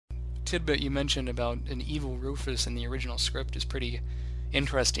tidbit you mentioned about an evil Rufus in the original script is pretty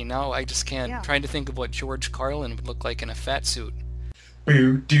interesting. Now I just can't. Yeah. Trying to think of what George Carlin would look like in a fat suit.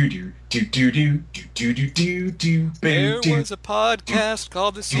 Boo doo doo doo doo doo doo doo doo doo boo There doo was a podcast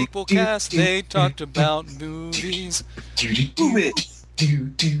called The doo Sequel doo Cast. doo They talked about movies, doo doo doo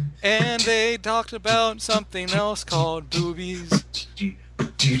doo and they talked about something else called boobies. doo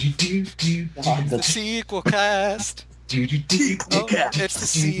doo doo doo The Sequel Cast. doo doo doo Oh, it's the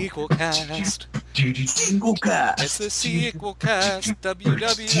Sequel Cast. doo doo Single It's cast. the Sequel Cast.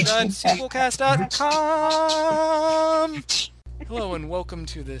 www.sequelcast.com. Hello and welcome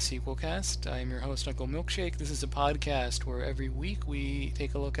to the Sequel Cast. I'm your host, Uncle Milkshake. This is a podcast where every week we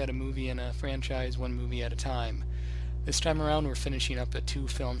take a look at a movie in a franchise, one movie at a time. This time around, we're finishing up a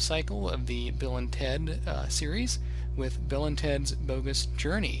two-film cycle of the Bill and Ted series with Bill and Ted's Bogus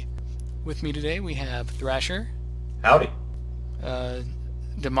Journey. With me today, we have Thrasher, Howdy.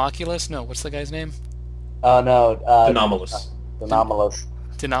 Democulus. No, what's the guy's name? No. Anomalous. Anomalous.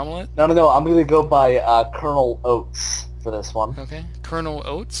 Denominate. No. I'm going to go by Colonel Oates for this one. Okay. Colonel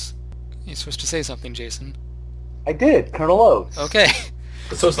Oates. You're supposed to say something, Jason. I did. Colonel Oates. Okay.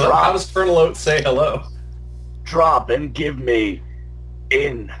 So how does Colonel Oates say hello? Drop and give me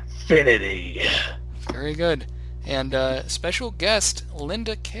infinity. Very good. And special guest,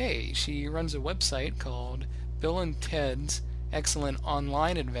 Linda Kay. She runs a website called Bill and Ted's Excellent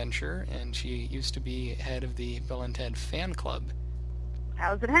Online Adventure, and she used to be head of the Bill and Ted fan club.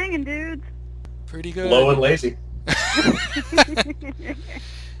 How's it hanging, dudes? Pretty good. Low and lazy.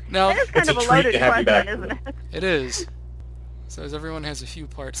 Now, That is kind It's of a a treat loaded to have you back. question, isn't it? it is. So as everyone has a few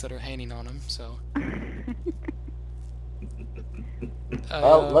parts that are hanging on them, so...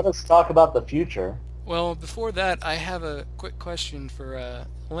 Well, let us talk about the future. Well, before that, I have a quick question for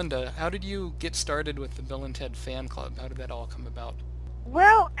Linda. How did you get started with the Bill and Ted fan club? How did that all come about?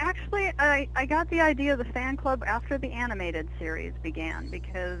 Well, actually, I got the idea of the fan club after the animated series began,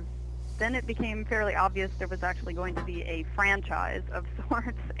 because then it became fairly obvious there was actually going to be a franchise of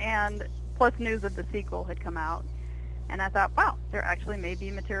sorts, and plus news of the sequel had come out. And I thought, wow, there actually may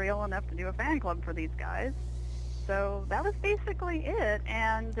be material enough to do a fan club for these guys. So that was basically it,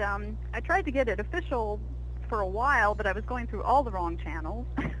 and I tried to get it official for a while, but I was going through all the wrong channels,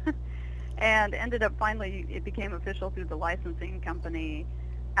 and ended up finally it became official through the licensing company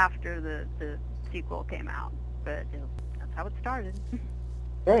after the sequel came out. But that's how it started.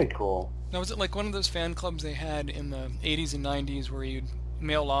 Very cool. Now, was it like one of those fan clubs they had in the 80s and 90s where you'd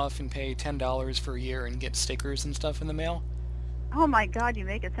mail off and pay $10 for a year and get stickers and stuff in the mail? Oh my God, you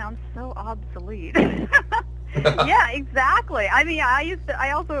make it sound so obsolete. Yeah, exactly. I mean, I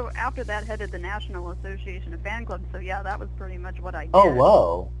also, after that, headed the National Association of Fan Clubs, so yeah, that was pretty much what I did. Oh,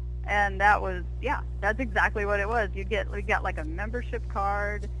 whoa. And that was, yeah, that's exactly what it was. We got like a membership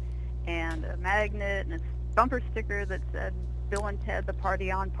card and a magnet and a bumper sticker that said Bill and Ted, the Party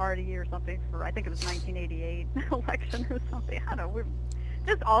on Party or something for, I think it was 1988 election or something. I don't know.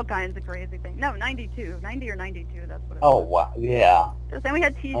 Just all kinds of crazy things. No, 92. 90 or 92, that's what it Oh, was. wow. Yeah. Then we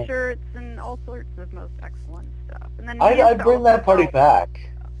had T-shirts and all sorts of most excellent stuff. And then I'd bring that party back.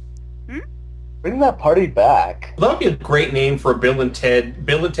 Hmm? Bring that party back. That would be a great name for Bill and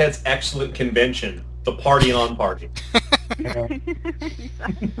Ted's Excellent Convention. The Party on Party. Exactly.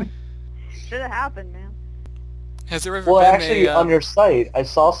 Should have happened, man. Has there ever Well, been actually, a... on your site, I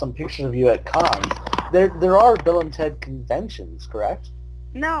saw some pictures of you at cons. There are Bill and Ted conventions, correct?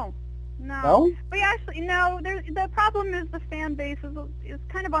 No. No? We actually, no, the problem is the fan base is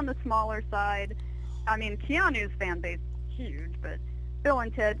kind of on the smaller side. I mean, Keanu's fan base is huge, but Bill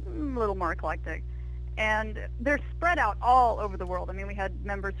and Ted, a little more eclectic. And they're spread out all over the world. I mean, we had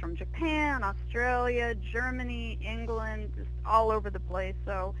members from Japan, Australia, Germany, England, just all over the place.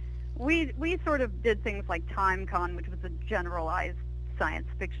 So we sort of did things like TimeCon, which was a generalized science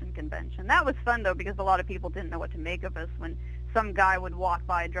fiction convention. That was fun, though, because a lot of people didn't know what to make of us when some guy would walk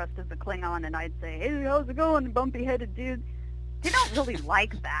by dressed as a Klingon, and I'd say, "Hey, how's it going, bumpy-headed dude?" They don't really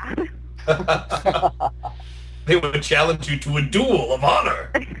like that. They would challenge you to a duel of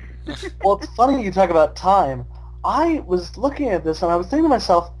honor. Well, it's funny you talk about time. I was looking at this, and I was thinking to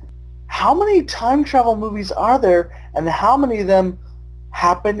myself, how many time travel movies are there, and how many of them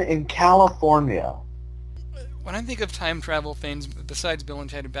happen in California? When I think of time travel things, besides Bill and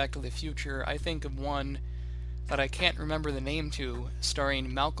Ted and Back to the Future, I think of one that I can't remember the name to,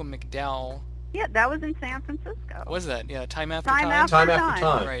 starring Malcolm McDowell. Yeah, that was in San Francisco. What was that? Yeah, Time After Time Time? After Time After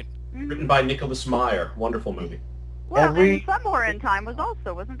Time. Right. Written by Nicholas Meyer. Wonderful movie. Well, and Somewhere in Time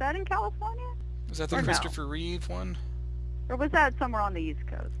wasn't that in California? Was that the Or no? Christopher Reeve one? Or was that somewhere on the East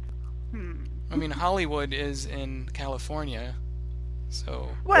Coast? I mean, Hollywood is in California. So,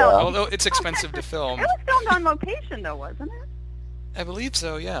 Well, although it's expensive to film, it was filmed on location, though, wasn't it? I believe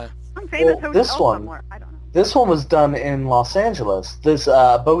so. Yeah. Some famous hotel this one- somewhere. I don't know. This one was done in Los Angeles. This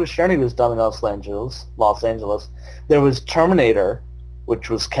Bogus Journey was done in Los Angeles. There was Terminator, which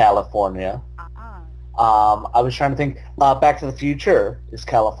was California. I was trying to think. Back to the Future is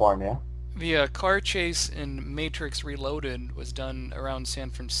California. The car chase in Matrix Reloaded was done around San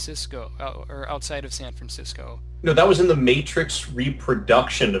Francisco, or outside of San Francisco. No, that was in the Matrix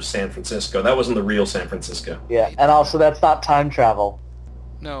reproduction of San Francisco. That wasn't the real San Francisco. Yeah, and also that's not time travel.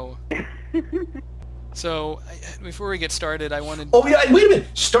 No. So, before we get started, I wanted... Oh, yeah, wait a minute.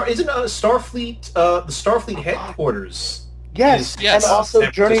 Isn't Starfleet, the Starfleet headquarters? Yes, Yes. and also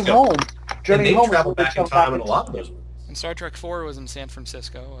San Journey Francisco. Home. And Journey they Home. travel is where back they in come time in a lot of those movies. And Star Trek 4 was in San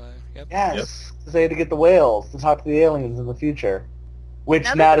Francisco. Yep. Yes, 'cause they had to get the whales to talk to the aliens in the future. Which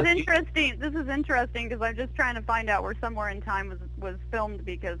Now now this is interesting. This is interesting because I'm just trying to find out where Somewhere in Time was filmed,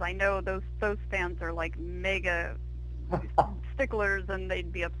 because I know those fans are like mega sticklers, and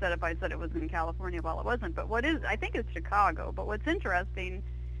they'd be upset if I said it was in California while it wasn't. But I think it's Chicago. But what's interesting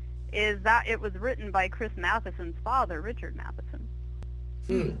is that it was written by Chris Matheson's father, Richard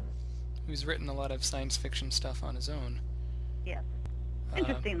Matheson. Who's written a lot of science fiction stuff on his own. Yes.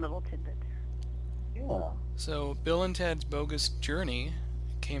 Interesting little tidbit. Yeah. So, Bill and Ted's Bogus Journey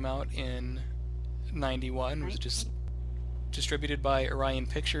came out in 91, was just distributed by Orion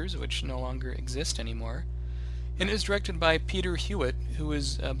Pictures, which no longer exist anymore. And it was directed by Peter Hewitt, who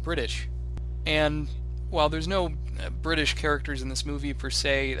is British. And while there's no British characters in this movie per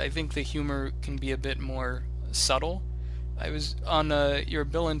se, I think the humor can be a bit more subtle. I was on your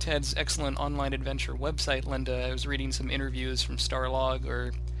Bill and Ted's Excellent Online Adventure website, Linda. I was reading some interviews from Starlog,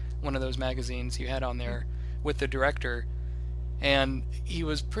 or one of those magazines you had on there, with the director. And he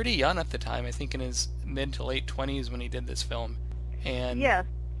was pretty young at the time, I think in his mid to late 20s when he did this film. And Yes.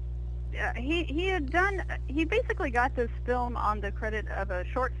 He basically got this film on the credit of a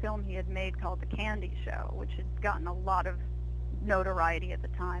short film he had made called The Candy Show, which had gotten a lot of notoriety at the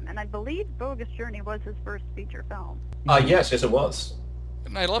time. And I believe Bogus Journey was his first feature film. Yes, it was.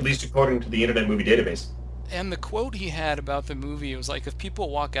 and I At love least according to the Internet Movie Database. And the quote he had about the movie was like, if people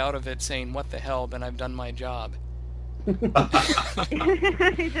walk out of it saying, what the hell, then I've done my job. He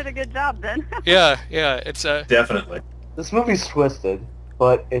did a good job then. Yeah, it's Definitely. This movie's twisted,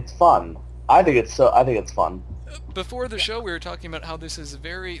 but it's fun. I think it's fun. Before the show we were talking about how this is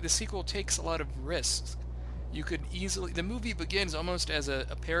the sequel takes a lot of risks. You could easily, the movie begins almost as a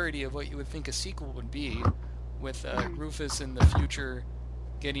parody of what you would think a sequel would be, with Rufus in the future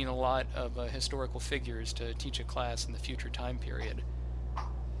getting a lot of historical figures to teach a class in the future time period.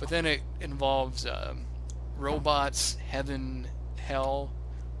 But then it involves robots, heaven, hell,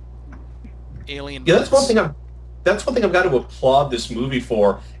 alien. Yeah, that's one thing I've got to applaud this movie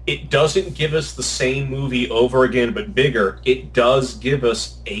for. It doesn't give us the same movie over again but bigger. It does give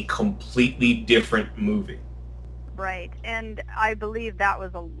us a completely different movie. Right, and I believe that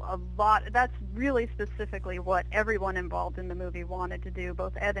was a lot. That's really specifically what everyone involved in the movie wanted to do.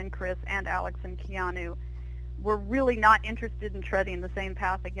 Both Ed and Chris and Alex and Keanu were really not interested in treading the same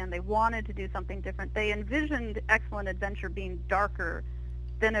path again. They wanted to do something different. They envisioned Excellent Adventure being darker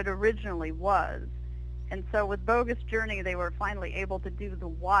than it originally was. And so with Bogus Journey, they were finally able to do the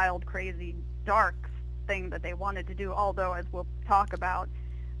wild, crazy, dark thing that they wanted to do, although, as we'll talk about,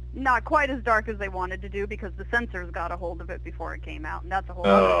 not quite as dark as they wanted to do, because the censors got a hold of it before it came out, and that's a whole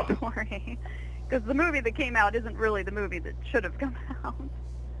other story. Because the movie that came out isn't really the movie that should have come out.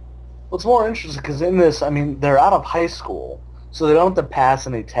 Well, it's more interesting because in this, I mean, they're out of high school, so they don't have to pass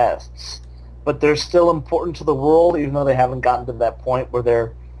any tests. But they're still important to the world, even though they haven't gotten to that point where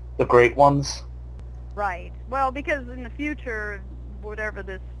they're the great ones. Right. Well, because in the future, whatever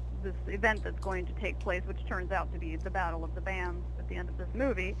this event that's going to take place, which turns out to be the Battle of the Bands at the end of this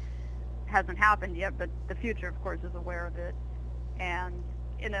movie, hasn't happened yet, but the future, of course, is aware of it. And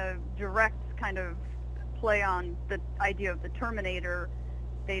in a direct kind of play on the idea of the Terminator,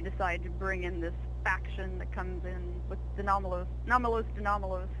 they decide to bring in this faction that comes in with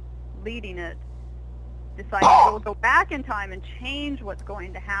Nomalos leading it, deciding we'll go back in time and change what's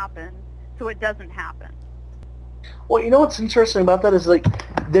going to happen so it doesn't happen. Well, you know what's interesting about that is, like,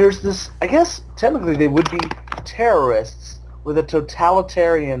 there's this, I guess, technically they would be terrorists with a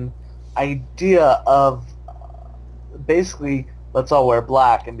totalitarian idea of basically, let's all wear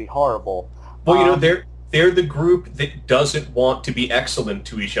black and be horrible. Well, you know, they're the group that doesn't want to be excellent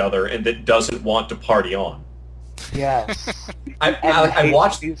to each other and that doesn't want to party on. Yes. I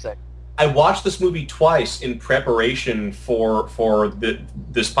watched music. I watched this movie twice in preparation for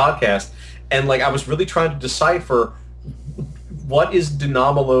this podcast, and like I was really trying to decipher what is De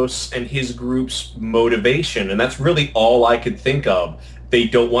Nomolos and his group's motivation? And that's really all I could think of. They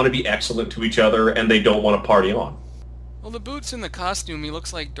don't want to be excellent to each other, and they don't want to party on. Well, the boots and the costume, he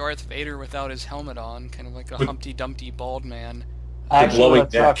looks like Darth Vader without his helmet on, kind of like a Humpty Dumpty bald man. Actually,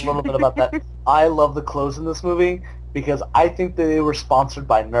 let's talk a little bit about that. I love the clothes in this movie because I think that they were sponsored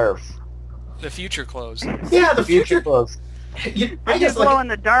by Nerf. The future clothes. Yeah, the future clothes. I guess glow in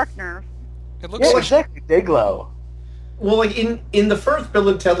the dark Nerf. It looks yeah, like exactly. They glow. Well, like in the first Bill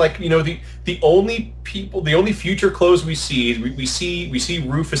and Ted, like, you know, the only future clothes we see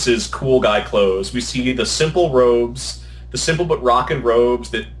Rufus's cool guy clothes. We see the simple robes, the simple but rockin'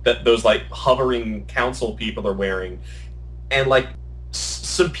 robes that those like hovering council people are wearing, and like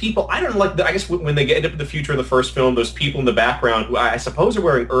some people, I don't know, like I guess when they get into the future in the first film, those people in the background who I suppose are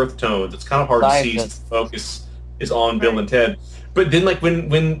wearing earth tones. It's kind of hard to see since the focus is on Bill and Ted. But then, like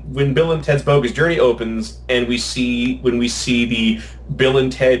when Bill and Ted's Bogus Journey opens, and we see the Bill and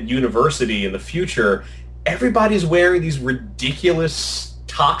Ted University in the future, everybody's wearing these ridiculous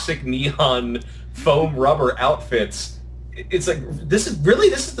toxic neon foam rubber outfits. It's like this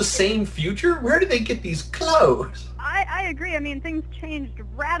is the same future. Where did they get these clothes? I agree. I mean, things changed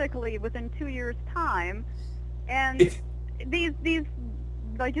radically within 2 years' time, and these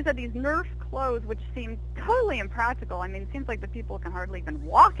like you said, these Nerf clothes, which seem totally impractical. I mean, it seems like the people can hardly even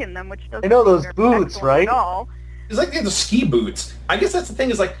walk in them, which doesn't. I know those boots, right? At all. It's like they have the ski boots. I guess that's the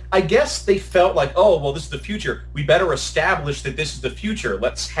thing. Is like I guess they felt like, oh well, this is the future. We better establish that this is the future.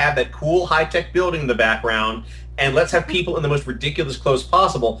 Let's have that cool high-tech building in the background, and let's have people in the most ridiculous clothes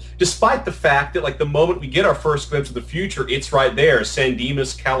possible. Despite the fact that, like, the moment we get our first glimpse of the future, it's right there, San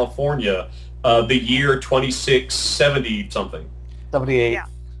Dimas, California, the year 2670 something. 78. Yeah.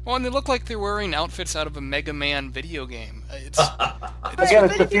 Well, and they look like they're wearing outfits out of a Mega Man video game. It's Again,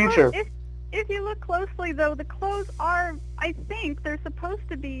 it's the future. If you look closely, though, the clothes are, I think, they're supposed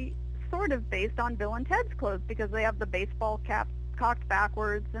to be sort of based on Bill and Ted's clothes because they have the baseball cap cocked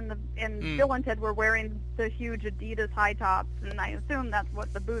backwards, and Bill and Ted were wearing the huge Adidas high tops, and I assume that's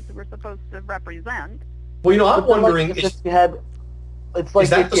what the boots were supposed to represent. Well, you know, I'm wondering like if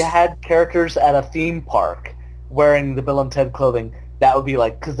you had characters at a theme park wearing the Bill and Ted clothing. That would be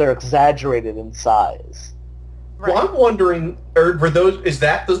like, because they're exaggerated in size. Right. Well, I'm wondering, is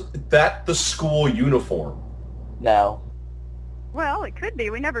that the school uniform? No. Well, it could be.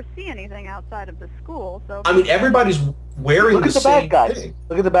 We never see anything outside of the school, so. I mean, everybody's wearing Look the at the same bad guys. thing.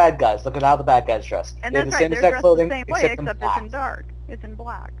 Look at the bad guys. Look at how the bad guys dress. And they have that's the right. same They're exact dressed clothing, the same way, except in except black. it's in dark. It's in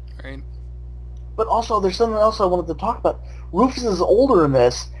black. right. But also, there's something else I wanted to talk about. Rufus is older in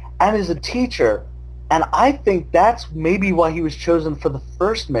this and is a teacher, and I think that's maybe why he was chosen for the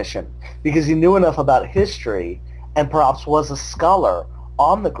first mission, because he knew enough about history and perhaps was a scholar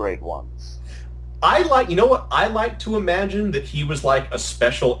on the Great Ones. I like to imagine that he was like a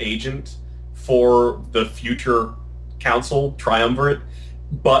special agent for the future council triumvirate,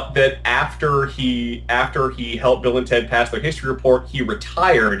 but that after he helped Bill and Ted pass their history report, he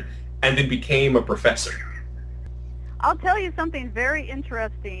retired and then became a professor. I'll tell you something very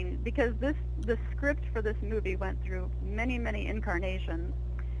interesting, because the script for this movie went through many, many incarnations.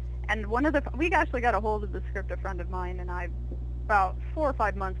 And we actually got a hold of the script, a friend of mine and I, about 4 or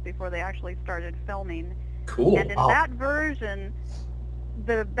 5 months before they actually started filming. Cool. And in that version,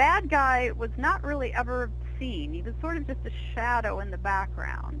 the bad guy was not really ever seen. He was sort of just a shadow in the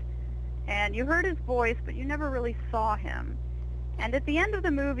background. And you heard his voice, but you never really saw him. And at the end of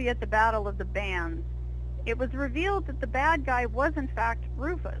the movie, at the Battle of the Bands, it was revealed that the bad guy was, in fact,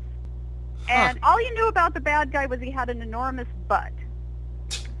 Rufus. And all you knew about the bad guy was he had an enormous butt.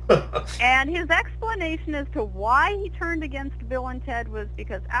 And his explanation as to why he turned against Bill and Ted was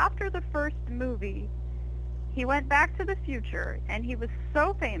because after the first movie, he went back to the future, and he was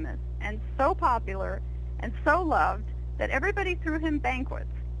so famous and so popular and so loved that everybody threw him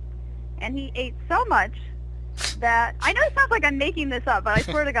banquets. And he ate so much that, I know it sounds like I'm making this up, but I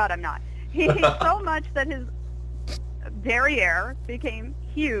swear to God I'm not. He ate so much that his derriere became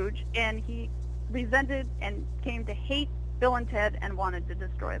huge, and he resented and came to hate Bill and Ted and wanted to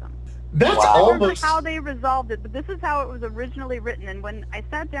destroy them. That's I don't remember almost how they resolved it, but this is how it was originally written. And when I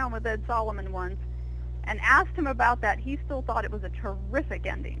sat down with Ed Solomon once and asked him about that, he still thought it was a terrific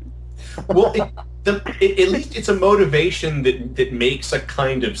ending. well. At least it's a motivation that makes a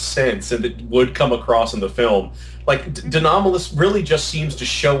kind of sense and that would come across in the film. Like De Nomolos really just seems to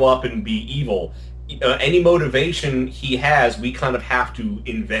show up and be evil. Any motivation he has, we kind of have to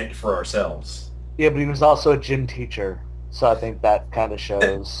invent for ourselves. Yeah, but he was also a gym teacher, so I think that kind of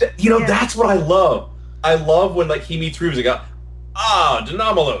shows. That's what I love. I love when, like, he meets Rufus. Like, Ah,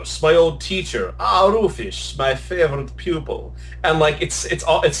 Denomalos, my old teacher. Ah, Rufus, my favorite pupil. And like it sets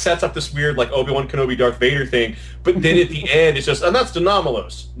up this weird like Obi-Wan Kenobi Darth Vader thing, but then at the end it's just, and that's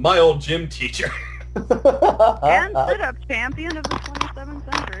Denomalos, my old gym teacher. And sit-up champion of the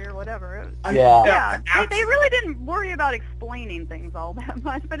 27th century or whatever. Yeah. Yeah, they really didn't worry about explaining things all that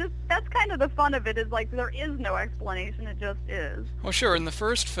much, but that's kind of the fun of it, is like there is no explanation, it just is. Well, sure, in the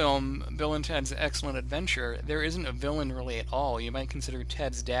first film, Bill and Ted's Excellent Adventure, there isn't a villain really at all. You might consider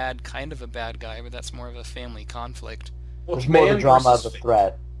Ted's dad kind of a bad guy, but that's more of a family conflict. Well, There's more man the drama of versus the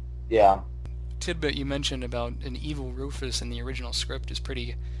threat. Yeah. Tidbit you mentioned about an evil Rufus in the original script is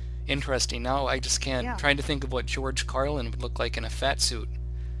pretty interesting. Now I just can't trying to think of what George Carlin would look like in a fat suit.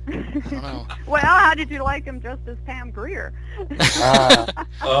 I don't know. Well, how did you like him dressed as Pam Grier?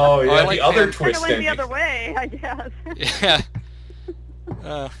 Oh yeah, I like the other Pam. twist Kind of went the ending. other way, I guess.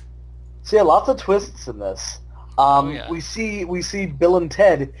 Yeah. So yeah, lots of twists in this. Yeah. We see Bill and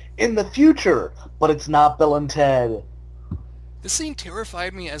Ted in the future, but it's not Bill and Ted. This scene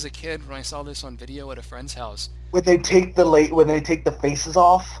terrified me as a kid when I saw this on video at a friend's house. When they take the faces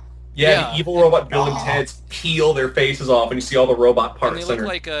off. Yeah, the evil robot Bill and Ted's peel their faces off, and you see all the robot And parts they look under.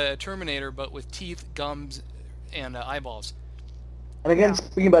 like a Terminator, but with teeth, gums, and eyeballs. And again,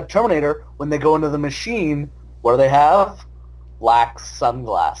 speaking about Terminator, when they go into the machine, what do they have? Black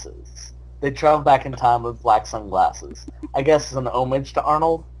sunglasses. They travel back in time with black sunglasses. I guess it's an homage to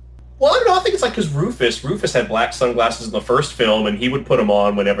Arnold. Well, I don't know. I think it's like because Rufus had black sunglasses in the first film, and he would put them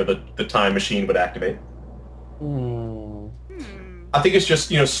on whenever the time machine would activate. I think it's just,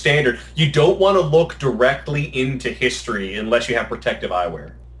 standard. You don't want to look directly into history unless you have protective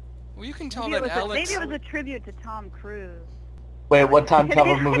eyewear. Well, you can tell Maybe that Alex... it was a tribute to Tom Cruise. Wait, what time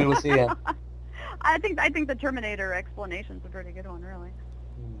travel movie was he in? I think the Terminator explanation's a pretty good one, really.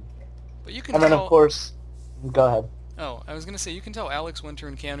 But you can And tell... then, of course, go ahead. Oh, I was going to say, you can tell Alex Winter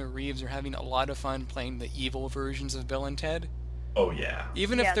and Keanu Reeves are having a lot of fun playing the evil versions of Bill and Ted. Oh, yeah.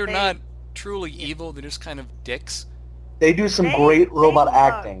 Even if they're not truly evil, they're just kind of dicks. They do some great robot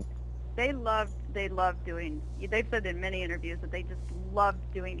acting. They loved doing, they've said in many interviews that they just loved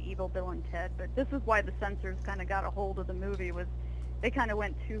doing evil Bill and Ted, but this is why the censors kind of got a hold of the movie, was they kind of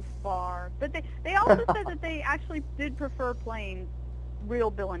went too far. But they also said that they actually did prefer playing real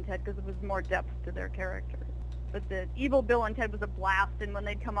Bill and Ted because it was more depth to their characters. But the evil Bill and Ted was a blast, and when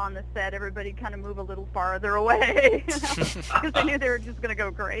they'd come on the set, everybody'd kind of move a little farther away because they knew they were just going to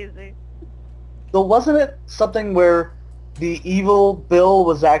go crazy. So wasn't it something where the evil Bill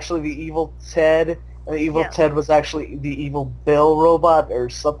was actually the evil Ted, and the evil Ted was actually the evil Bill robot, or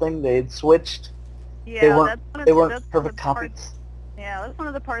something? They had switched. Yeah, they weren't perfect copies. Yeah, that's one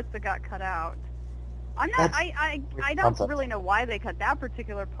of the parts that got cut out. I don't really know why they cut that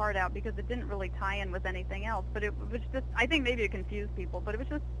particular part out, because it didn't really tie in with anything else. But it was just, I think maybe it confused people. But it was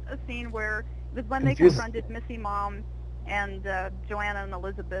just a scene where it was when they confronted Missy Mom and Joanna and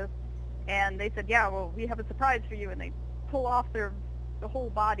Elizabeth, and they said, "Yeah, well, we have a surprise for you," and they pull off the whole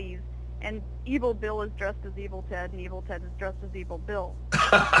bodies, and evil Bill is dressed as evil Ted, and evil Ted is dressed as evil Bill.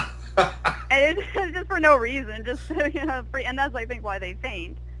 And it's just for no reason, just and that's, I think, why they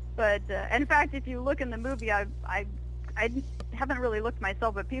faint. But in fact, if you look in the movie, I haven't really looked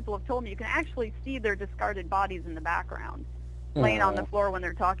myself, but people have told me you can actually see their discarded bodies in the background, laying on the floor when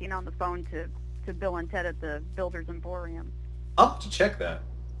they're talking on the phone to Bill and Ted at the Builders Emporium. I'll have to check that.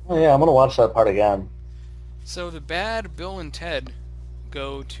 Oh yeah, I'm gonna watch that part again. So the bad Bill and Ted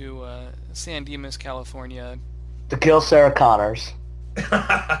go to San Dimas, California, to kill Sarah Connors.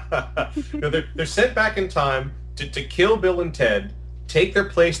 No, they're sent back in time to kill Bill and Ted, take their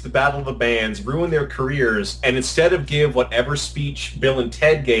place at the Battle of the Bands, ruin their careers, and instead of give whatever speech Bill and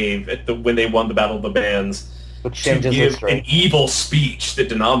Ted gave when they won the Battle of the Bands, which to changes give history. an evil speech that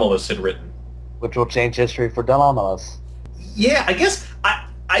Denomalos had written. Which will change history for Denomalos. Yeah, I guess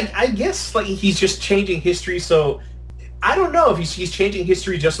I guess like he's just changing history. So I don't know if he's changing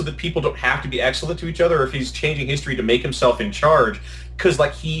history just so that people don't have to be excellent to each other, or if he's changing history to make himself in charge. Because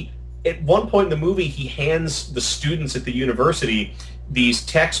like at one point in the movie, he hands the students at the university these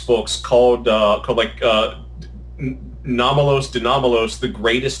textbooks called Nomalos Denomalos, the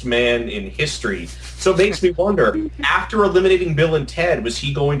greatest man in history. So it makes me wonder, after eliminating Bill and Ted, was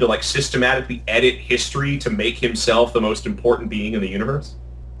he going to like systematically edit history to make himself the most important being in the universe?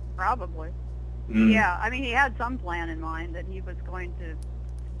 Probably. Yeah, I mean, he had some plan in mind that he was going to,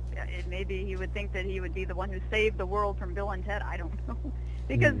 maybe he would think that he would be the one who saved the world from Bill and Ted. I don't know.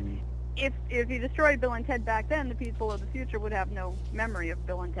 Because if he destroyed Bill and Ted back then, the people of the future would have no memory of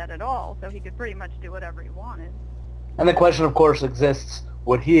Bill and Ted at all, so he could pretty much do whatever he wanted. And the question, of course, exists,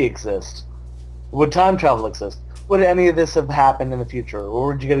 would he exist? Would time travel exist? Would any of this have happened in the future? Or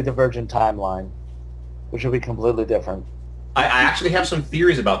would you get a divergent timeline, which would be completely different? I actually have some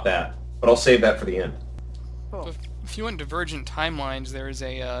theories about that, but I'll save that for the end. Cool. If you want divergent timelines, there is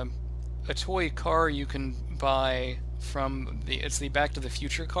a toy car you can buy from it's the Back to the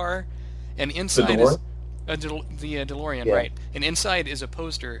Future car, and inside is the DeLorean, Yeah. right? And inside is a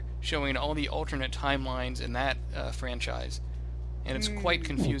poster showing all the alternate timelines in that franchise, and it's quite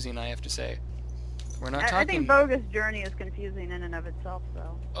confusing, I have to say. We're not I talking. think Bogus Journey is confusing in and of itself,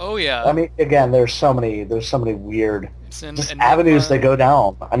 though. Oh yeah. I mean, again, there's so many weird It's in just Enigma. avenues they go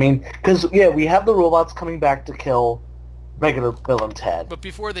down. I mean, because we have the robots coming back to kill regular Bill and Ted. But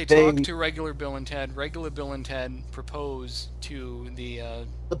before they They- talk to regular Bill and Ted propose to the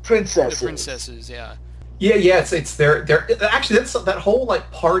princesses. princesses. Yeah. Yeah, it's they're actually that whole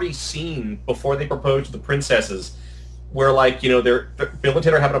like party scene before they propose to the princesses, where like they're Bill and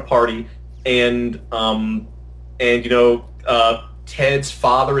Ted are having a party, and Ted's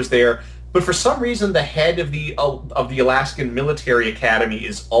father is there, but for some reason the head of the Alaskan Military Academy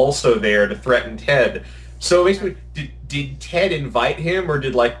is also there to threaten Ted. So basically, did Ted invite him, or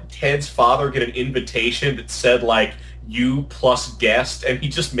did like Ted's father get an invitation that said like you plus guest, and he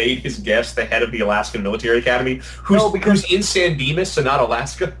just made his guest the head of the Alaskan Military Academy, who's in San Dimas and not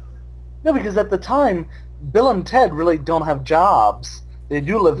Alaska? No, because at the time, Bill and Ted really don't have jobs. They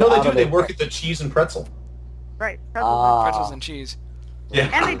do live. No, they out do. of They their- work at the cheese and pretzel. Right. Pretzels and cheese. Yeah.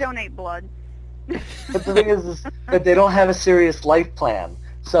 And they donate blood. But the thing is that they don't have a serious life plan.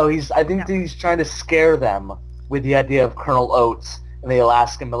 So I think he's trying to scare them with the idea of Colonel Oates and the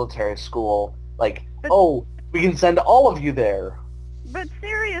Alaskan Military School. Like, we can send all of you there. But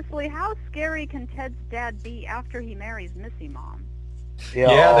seriously, how scary can Ted's dad be after he marries Missy Mom?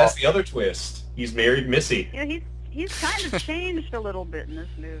 Yeah, that's the other twist. He's married Missy. He's kind of changed a little bit in this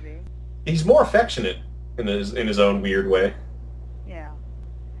movie. He's more affectionate in his own weird way. Yeah.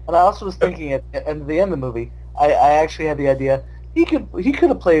 And I also was thinking at the end of the movie, I actually had the idea he could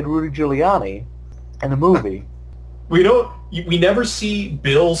have played Rudy Giuliani in the movie. We never see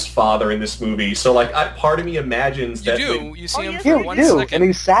Bill's father in this movie, so like part of me imagines that You see him yes, for you You 1 do, second. and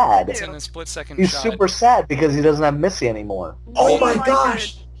he's sad. It's in a split-second He's shot. super sad because he doesn't have Missy anymore. Oh my Looking like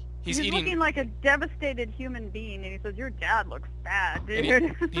gosh! He's looking eating. like a devastated human being, and he says, "Your dad looks bad,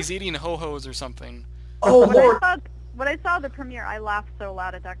 And dude." he's eating ho-hos or something. Oh Lord! When I saw the premiere, I laughed so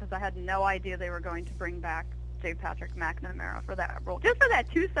loud at that because I had no idea they were going to bring back J. Patrick McNamara for that role. Just for that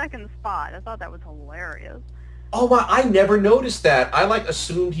 2-second spot. I thought that was hilarious. Oh my! I never noticed that. I like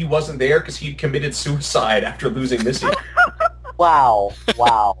assumed he wasn't there because he'd committed suicide after losing Missy. Wow.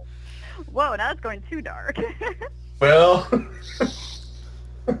 Whoa, now that's going too dark. Well,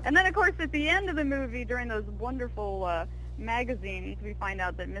 And then, of course, at the end of the movie, during those wonderful magazines, we find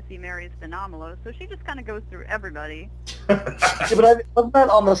out that Missy marries Phenomenal, so she just kind of goes through everybody. Yeah, but wasn't that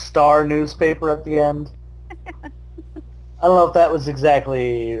on the Star newspaper at the end? I don't know if that was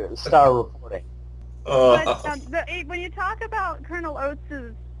exactly Star reporting. But when you talk about Colonel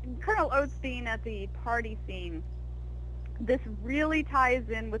Oates being at the party scene, this really ties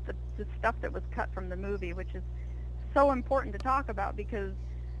in with the stuff that was cut from the movie, which is so important to talk about because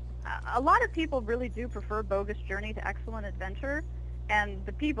a lot of people really do prefer Bogus Journey to Excellent Adventure, and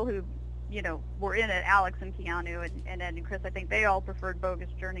the people who, were in it, Alex and Keanu and Ed and Chris, I think they all preferred Bogus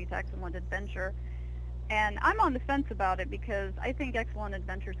Journey to Excellent Adventure. And I'm on the fence about it because I think Excellent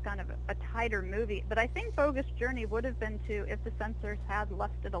Adventure is kind of a tighter movie, but I think Bogus Journey would have been too if the censors had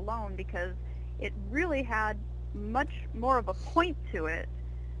left it alone because it really had much more of a point to it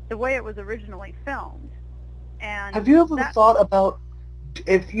the way it was originally filmed. And Have you ever thought about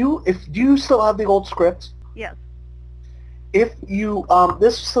do you still have the old script? Yes. If you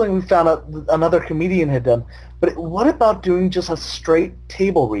this was something we found out another comedian had done, but what about doing just a straight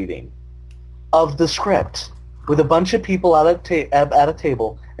table reading of the script with a bunch of people at a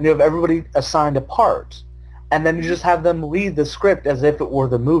table, and you have everybody assigned a part, and then you just have them read the script as if it were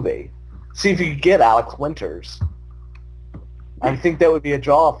the movie. See if you could get Alex Winters. I think that would be a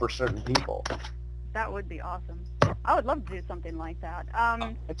draw for certain people. That would be awesome. I would love to do something like that.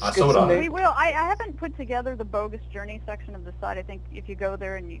 So would I. We will. I haven't put together the Bogus Journey section of the site. I think if you go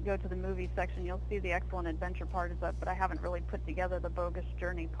there and you go to the movie section, you'll see the Excellent Adventure part is up, but I haven't really put together the Bogus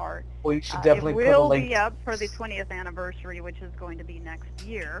Journey part. Well, you should definitely it put a will link. be up for the 20th anniversary, which is going to be next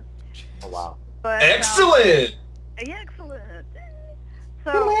year. Oh, wow. But excellent. Excellent.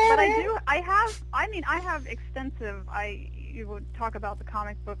 So, but I have extensive. You would talk about the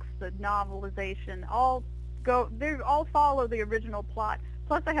comic books, the novelization. They all follow the original plot.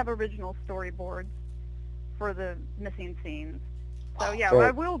 Plus, I have original storyboards for the missing scenes. So yeah, Great.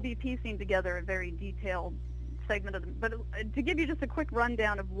 I will be piecing together a very detailed segment of them. But to give you just a quick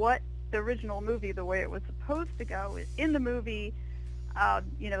rundown of what the original movie, the way it was supposed to go, is in the movie,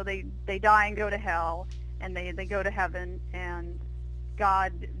 they die and go to hell, and they go to heaven, and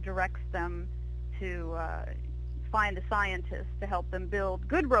God directs them to find a scientist to help them build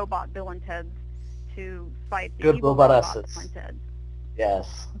good robot Bill and Ted's to fight the Good evil robot robots Bill and Ted.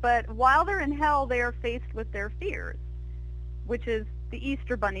 Yes. But while they're in hell, they are faced with their fears, which is the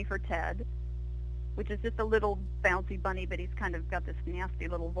Easter Bunny for Ted, which is just a little bouncy bunny, but he's kind of got this nasty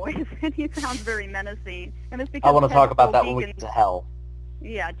little voice, and he sounds very menacing. And it's because I want to Ted talk about stole that when we Deacon's- get to hell.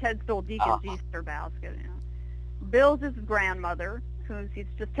 Yeah, Ted stole Deacon's Easter basket. You know. Bill's his grandmother, who he's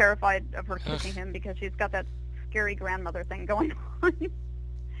just terrified of her kissing him because she's got that scary grandmother thing going on.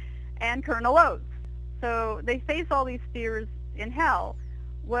 And Colonel Oates. So they face all these fears in hell.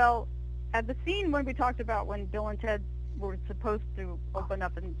 Well, at the scene when we talked about when Bill and Ted were supposed to open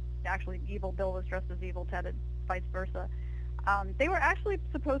up, and actually evil Bill was dressed as evil Ted and vice versa, they were actually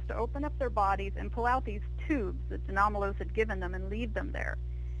supposed to open up their bodies and pull out these tubes that Anomalos had given them and leave them there.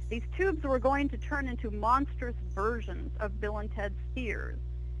 These tubes were going to turn into monstrous versions of Bill and Ted's spears.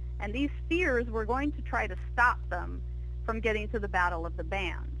 And these spears were going to try to stop them from getting to the Battle of the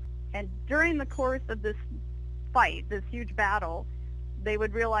Bands. And during the course of this fight, this huge battle, they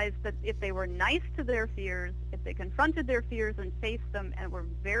would realize that if they were nice to their fears, if they confronted their fears and faced them and were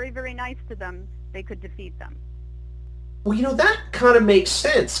very, very nice to them, they could defeat them. Well, that kind of makes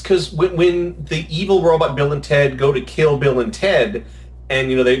sense, because when the evil robot Bill and Ted go to kill Bill and Ted, and,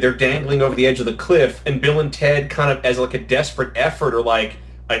 they're dangling over the edge of the cliff, and Bill and Ted kind of, as like a desperate effort, are like,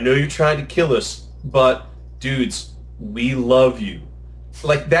 I know you're trying to kill us, but, dudes, we love you.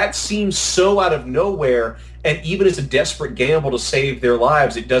 Like, that seems so out of nowhere, and even as a desperate gamble to save their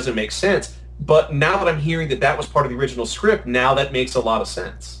lives, it doesn't make sense. But now that I'm hearing that was part of the original script, now that makes a lot of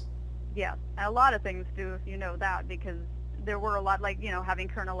sense. Yeah, a lot of things do, if you know that, because there were a lot, like, having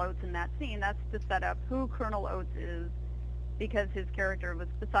Colonel Oates in that scene, that's to set up who Colonel Oates is, because his character was,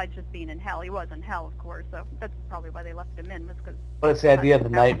 besides just being in hell, he was in hell, of course, so that's probably why they left him in, was because... But it's the idea of the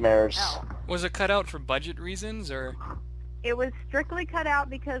nightmares. Was it cut out for budget reasons, or...? It was strictly cut out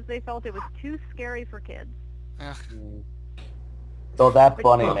because they felt it was too scary for kids. Ugh. So that But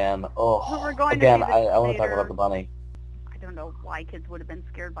bunny, you- man. Who Oh, we're going to again, see this I want to talk later. about the bunny. I don't know why kids would have been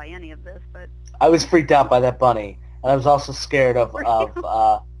scared by any of this, but I was freaked out by that bunny, and I was also scared of Were you?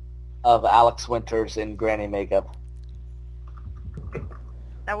 of Alex Winters in granny makeup.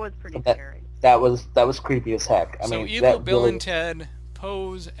 that was pretty That- scary. That was creepy as heck. I So mean, evil that Bill really, and Ted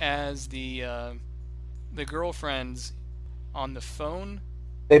pose as the girlfriends on the phone.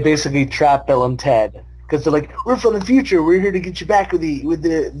 they basically trap Bill and Ted because they're like, we're from the future. We're here to get you back with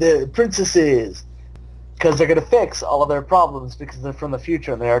the princesses, because they're gonna fix all of their problems because they're from the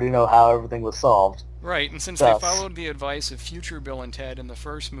future and they already know how everything was solved. Right, and since Yes. they followed the advice of future Bill and Ted in the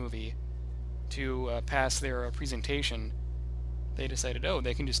first movie to pass their presentation, they decided,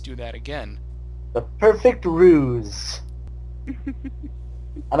 they can just do that again. The perfect ruse.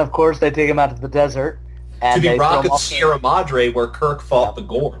 And of course, they take him out to the desert and To the they rock throw of him the off Sierra Madre where Kirk fought the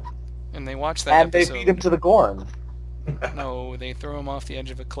Gorn. And they watch that and they episode. feed him to the Gorn. No, they throw him off the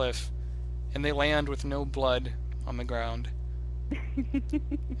edge of a cliff, and they land with no blood on the ground.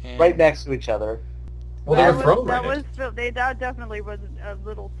 And Right next to each other. Well, they that were thrown that right was that definitely was a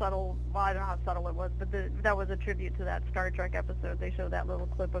little subtle. Well, I don't know how subtle it was, but that was a tribute to that Star Trek episode. They showed that little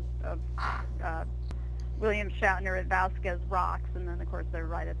clip of William Shatner at Vasquez Rocks, and then of course they're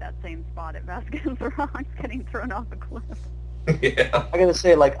right at that same spot at Vasquez Rocks, getting thrown off a cliff. Yeah. I gotta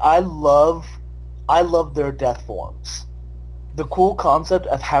say, like, I love their death forms. The cool concept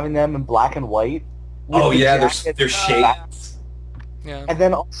of having them in black and white. with Oh the yeah, jacket they're yeah. shapes. yeah, And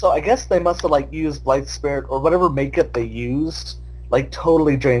then also, I guess they must have like used Blight Spirit or whatever makeup they used. Like,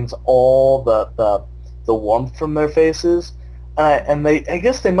 totally drains all the warmth from their faces. And I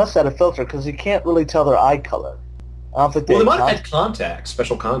guess they must have had a filter because you can't really tell their eye color. I don't think Well, they had might have had contacts,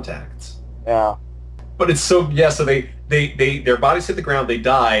 special contacts. Yeah. But it's so so they their bodies hit the ground, they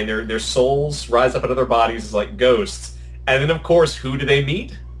die, and their souls rise up out of their bodies as like ghosts. And then of course, who do they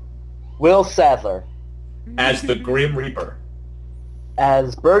meet? Like Sadler As the Grim Reaper.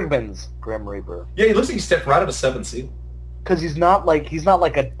 as Bergman's Grim Reaper. Yeah, he looks like he stepped right out of Seven Seal. Because he's not like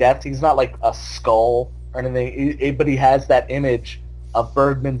a death. He's not like a skull or anything. But he has that image of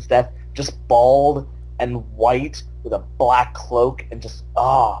Bergman's death, just bald and white with a black cloak, and just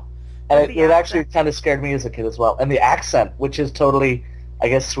And The it actually accent. kind of scared me as a kid as well. And the accent, which is totally, I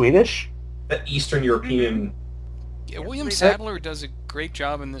guess, Swedish. That Eastern European. Yeah, Yes, William we- Sadler does a great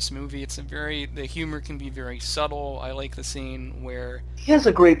job in this movie. The humor can be very subtle. I like the scene where He has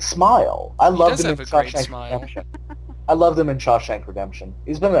a great smile. I loved does him in have a great Shawshank smile. Redemption. I loved him in Shawshank Redemption.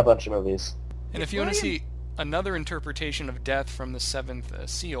 He's been in a bunch of movies. And if you want to William- see another interpretation of death from the Seventh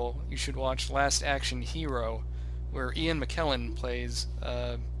Seal, you should watch Last Action Hero, where Ian McKellen plays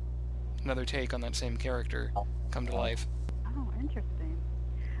another take on that same character come to life. Oh, interesting.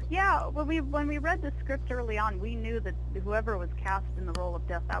 Yeah, when we read the script early on, we knew that whoever was cast in the role of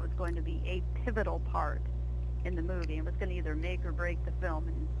Death, that was going to be a pivotal part in the movie. It was going to either make or break the film,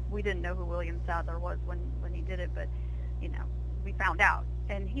 and we didn't know who William Sadler was when he did it, but, we found out.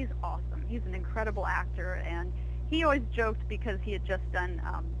 And he's awesome. He's an incredible actor, and he always joked because he had just done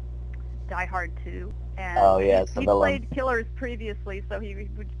Die Hard 2. And Oh, yeah, it's the he villain. played killers previously, so he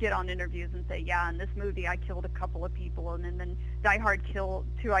would get on interviews and say, yeah, in this movie I killed a couple of people, and then Die Hard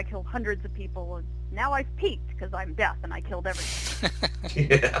 2 I killed hundreds of people, and now I've peaked because I'm Death and I killed everything.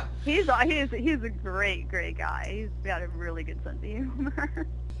 Yeah. He's a great guy. He's got a really good sense of humor.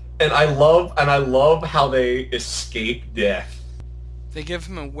 And I love how they escape death. They give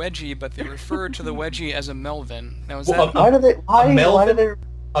him a wedgie, but they refer to the wedgie as a Melvin. Now, is Well, that... Why do they? Why Melvin? do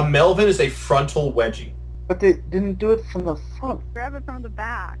they? A Melvin is a frontal wedgie. But they didn't do it from the front. Grab it from the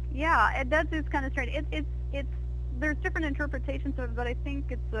back. Yeah, and that's just kind of strange. It's there's different interpretations of it, but I think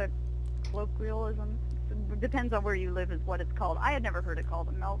it's a colloquialism. It depends on where you live is what it's called. I had never heard it called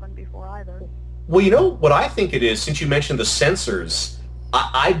a Melvin before either. Well, you know what I think it is, since you mentioned the censors,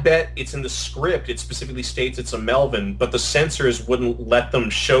 I bet it's in the script. It specifically states it's a Melvin, but the censors wouldn't let them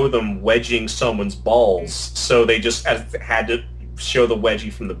show them wedging someone's balls, so they just had to show the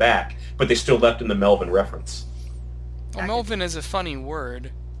wedgie from the back, but they still left in the Melvin reference. Well, Melvin is a funny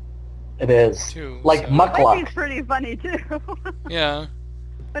word, It is. too. Like so- Mikey's Muckluck. pretty funny too, Yeah.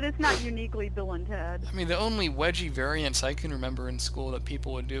 but it's not uniquely Bill and Ted. I mean, the only wedgie variants I can remember in school that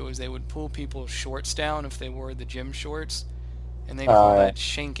people would do is they would pull people's shorts down if they wore the gym shorts, and they would call yeah. that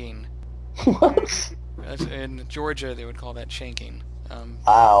shanking. What? In Georgia, they would call that shanking.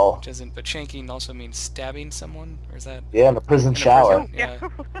 Wow. Which isn't, but shanking also means stabbing someone, or is that? Yeah, in the prison In a shower. prison. Yeah.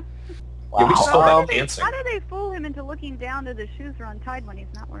 Yeah, we just call Wow. that dancing. How do they fool him into looking down that his shoes are untied when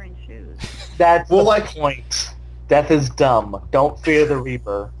he's not wearing shoes? That's Well, the like- point. Death is dumb. Don't fear the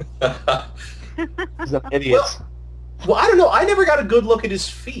Reaper. He's an idiot. Well, I don't know. I never got a good look at his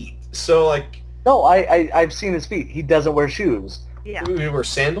feet. So, like, No, I've seen his feet. He doesn't wear shoes. Yeah. we wear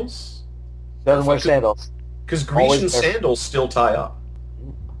sandals? Doesn't wear Perfect. sandals. Because Always Grecian barefoot. sandals still tie up.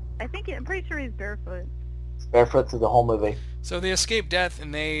 I'm pretty sure he's barefoot. Barefoot through the whole movie. So they escape death,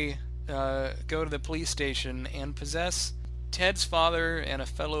 and they go to the police station and possess Ted's father and a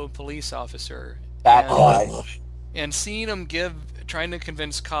fellow police officer. That and, guy. and seeing him trying to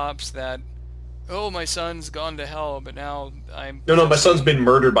convince cops that, oh, my son's gone to hell, but now I'm... No, my son's been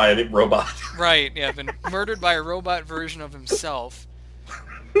murdered by a robot. Right, yeah, been murdered by a robot version of himself.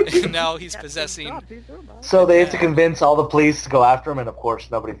 And now he's That's his possessing... job, he's a robot. So they have to Yeah. convince all the police to go after him, and of course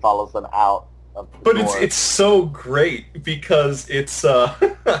nobody follows them out of the But door. it's so great because it's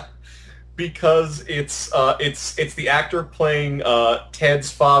because it's the actor playing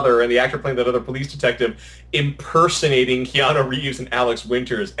Ted's father and the actor playing that other police detective impersonating Keanu Reeves and Alex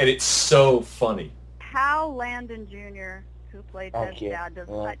Winters, and it's so funny. Hal Landon Jr., who played Thank Ted's you. dad, does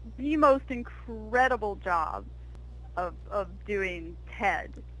Yeah. the most incredible job of doing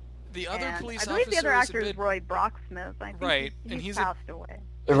Ted. The other And police I believe the other officer actor is a is bit... Roy Brocksmith. I think Right, he's and he's a- passed away.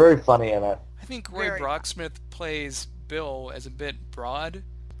 They're very funny in it. I think Roy Very Brocksmith plays Bill as a bit broad.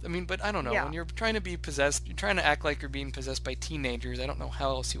 I mean, but I don't know. Yeah. When you're trying to be possessed, you're trying to act like you're being possessed by teenagers. I don't know how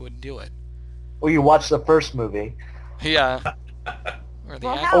else you would do it. Well, you watch the first movie. Yeah. Or the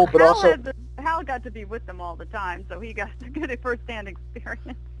Well, act- Hal, but also- Hal got to be with them all the time, so he got to get a first-hand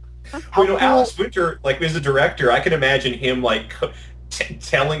experience. How You know, cool- Alex Winter, like as a director, I can imagine him like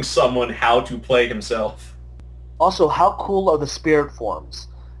telling someone how to play himself. Also, how cool are the spirit forms?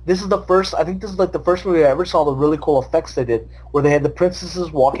 This is the first, I think this is like the first movie I ever saw the really cool effects they did, where they had the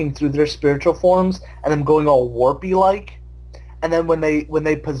princesses walking through their spiritual forms and them going all warpy-like. And then when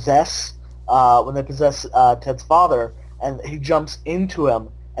they possess Ted's father, and he jumps into him,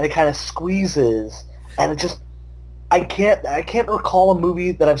 and it kind of squeezes, and it just, I can't recall a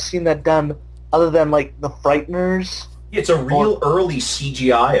movie that I've seen that done other than like The Frighteners. It's a real early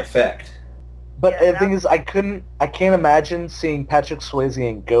CGI effect. But Yeah, the thing is, I can't imagine seeing Patrick Swayze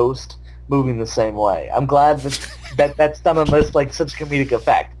in Ghost moving the same way. I'm glad that's done on this like such comedic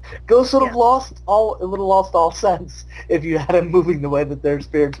effect. Ghost would have Yeah. lost all sense if you had him moving the way that their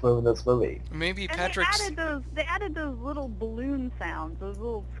spirits move in this movie. Maybe And Patrick's... they added those little balloon sounds, those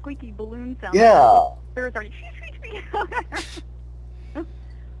little squeaky balloon sounds. Yeah, Spirits are me out. It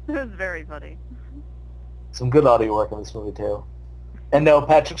was very funny. Some good audio work in this movie, too. And no,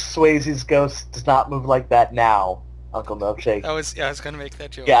 Patrick Swayze's ghost does not move like that now, Uncle Milkshake. I was going to make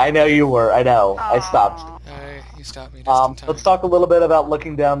that joke. Yeah, I know you were. I know. I stopped. You stopped me just in time. Let's talk a little bit about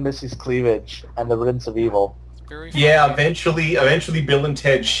looking down Missy's cleavage and the riddance of evil. Very funny. Yeah, eventually Bill and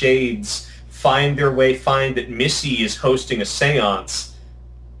Ted Shades find that Missy is hosting a seance.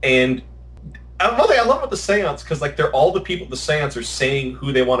 And I love about the seance because like all the people at the seance are saying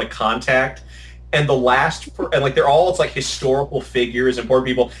who they want to contact. And they're all, it's like historical figures, important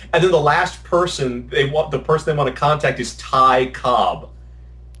people. And then the last person they want to contact is Ty Cobb,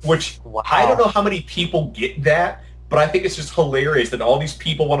 which Wow. I don't know how many people get that, but I think it's just hilarious that all these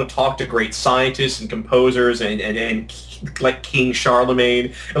people want to talk to great scientists and composers and like King Charlemagne.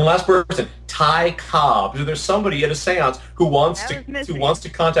 And the last person, Ty Cobb. So there's somebody at a seance who wants to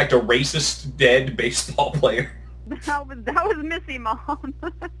contact a racist dead baseball player. That was Missy, Mom.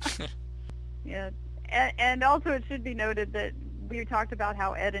 Yeah, and also it should be noted that we talked about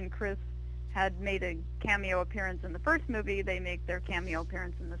how Ed and Chris had made a cameo appearance in the first movie. They make their cameo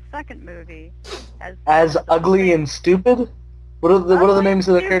appearance in the second movie As ugly and stupid? What are the names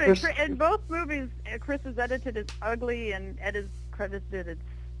of the characters? In both movies, Chris is edited as ugly and Ed is credited as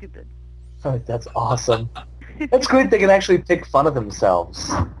stupid. Oh, that's awesome. It's great they can actually pick fun of themselves.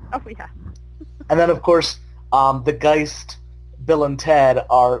 Oh, yeah. And then, of course, the Geist, Bill and Ted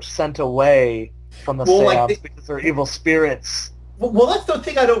are sent away from the seance because they're evil spirits. Well, that's the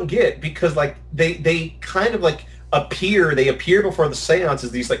thing I don't get, because like they kind of like appear before the seance as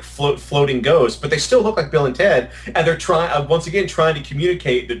these like floating ghosts, but they still look like Bill and Ted, and they're trying to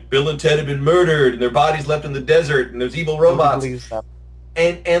communicate that Bill and Ted have been murdered and their bodies left in the desert and there's evil robots.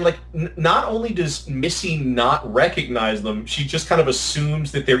 And like not only does Missy not recognize them, she just kind of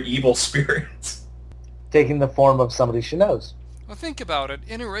assumes that they're evil spirits, taking the form of somebody she knows. Well, think about it.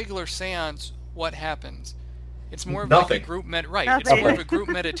 In a regular seance, what happens? It's more of Nothing. like a group It's Nothing. more of a group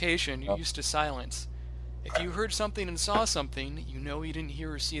meditation. You're used to silence. If you heard something and saw something you didn't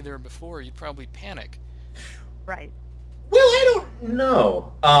hear or see there before, you'd probably panic. Right. Well, I don't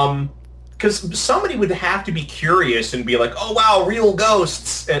know. Because somebody would have to be curious and be like, oh, wow, real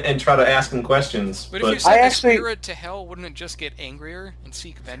ghosts, and try to ask them questions. But if you sent a spirit to hell, wouldn't it just get angrier and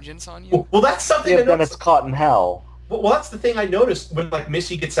seek vengeance on you? Well, that's something. Yeah, then it's caught in hell. Well, that's the thing I noticed when like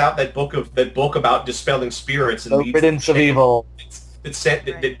Missy gets out that book about dispelling spirits and The riddance of evil.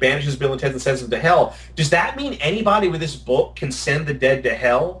 that banishes Bill and Ted and sends them to hell. Does that mean anybody with this book can send the dead to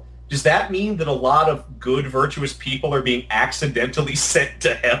hell? Does that mean that a lot of good, virtuous people are being accidentally sent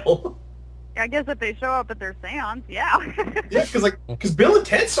to hell? I guess if they show up at their seance, yeah. Yeah, because Bill and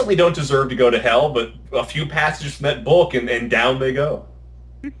Ted certainly don't deserve to go to hell, but a few passages from that book and down they go.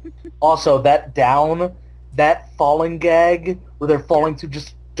 Also, that falling gag where they're falling through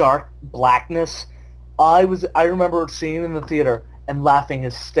just dark blackness, I remember seeing it in the theater and laughing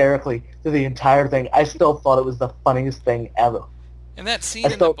hysterically through the entire thing. I still thought it was the funniest thing ever. And that scene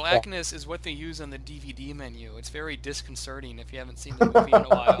in the blackness is what they use on the DVD menu. It's very disconcerting if you haven't seen the movie in a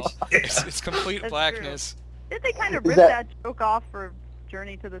while. It's complete That's blackness. True. Did they kind of rip that joke off for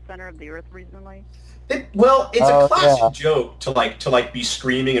Journey to the Center of the Earth recently? It's a classic joke to be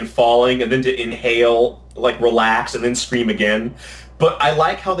screaming and falling, and then to inhale, like relax, and then scream again. But I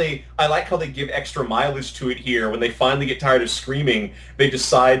like how they give extra mileage to it here. When they finally get tired of screaming, they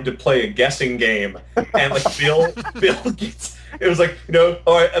decide to play a guessing game, and like Bill gets. It was like,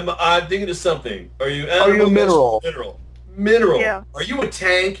 all right, I'm thinking of something. Are you a mineral? Mineral. Yeah. Are you a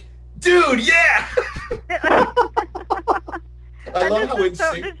tank? Dude, yeah! I love how this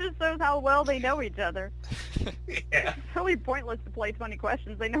just shows how well they know each other. Yeah. It's really pointless to play 20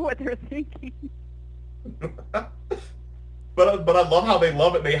 questions. They know what they're thinking. But I love how they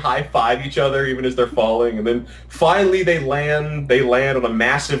love it. They high-five each other even as they're falling, and then finally they land on a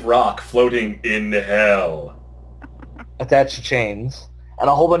massive rock floating in hell. Attached to chains. And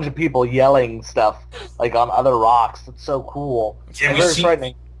a whole bunch of people yelling stuff, like on other rocks. It's so cool. And very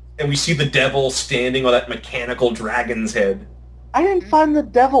frightening. And we see the devil standing on that mechanical dragon's head. I didn't find the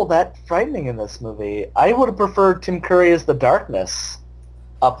devil that frightening in this movie. I would have preferred Tim Curry as the darkness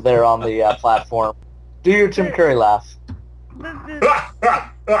up there on the platform. Do your Tim Curry laugh.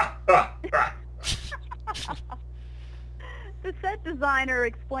 The set designer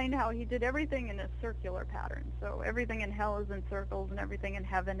explained how he did everything in a circular pattern. So everything in hell is in circles and everything in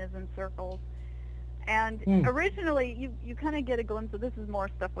heaven is in circles. And originally, you kind of get a glimpse of this. Is more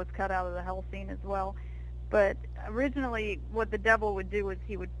stuff was cut out of the hell scene as well. But originally, what the devil would do is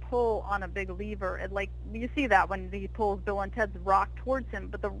he would pull on a big lever, and like you see that when he pulls Bill and Ted's rock towards him,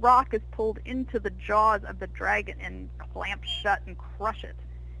 but the rock is pulled into the jaws of the dragon and clamped shut and crush it.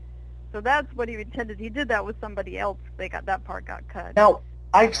 So that's what he intended. He did that with somebody else. That part got cut. Now,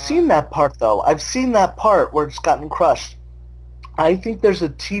 I've seen that part, though. I've seen that part where it's gotten crushed. I think there's a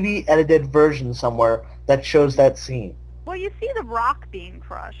TV edited version somewhere that shows that scene. Well, you see the rock being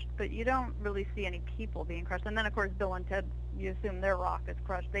crushed, but you don't really see any people being crushed. And then, of course, Bill and Ted, you assume their rock is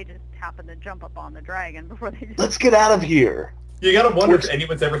crushed. They just happen to jump up on the dragon before they just... Let's get out of here. You gotta wonder if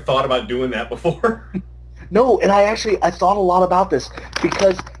anyone's ever thought about doing that before. No, and I thought a lot about this,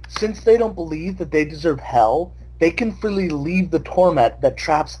 because since they don't believe that they deserve hell, they can freely leave the torment that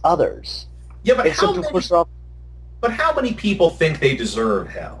traps others. Yeah, but how many people think they deserve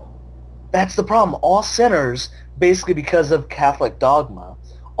hell? That's the problem. All sinners, basically because of Catholic dogma,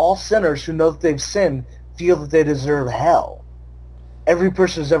 all sinners who know that they've sinned feel that they deserve hell. Every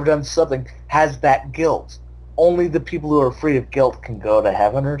person who's ever done something has that guilt. Only the people who are free of guilt can go to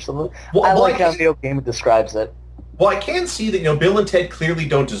heaven or something. I like how Neil Gaiman describes it. Well, I can see that, Bill and Ted clearly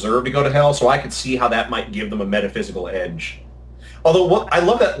don't deserve to go to hell, so I could see how that might give them a metaphysical edge. Although, I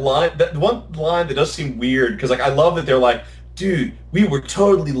love that line, that one line that does seem weird, because I love that they're like, dude, we were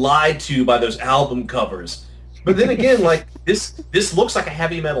totally lied to by those album covers. But then again, this looks like a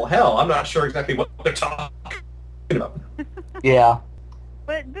heavy metal hell. I'm not sure exactly what they're talking about. Yeah.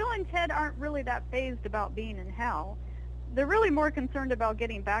 But Bill and Ted aren't really that fazed about being in hell. They're really more concerned about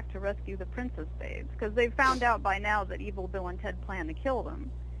getting back to rescue the princess babes, because they've found out by now that evil Bill and Ted plan to kill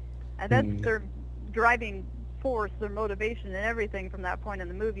them. And that's their driving force, their motivation, and everything from that point in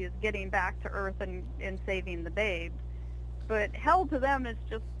the movie is getting back to Earth and saving the babes. But hell to them is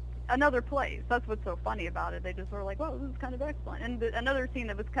just another place. That's what's so funny about it. They just were like, well, this is kind of excellent. And another scene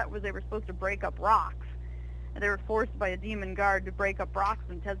that was cut was they were supposed to break up rocks. And they were forced by a demon guard to break up rocks,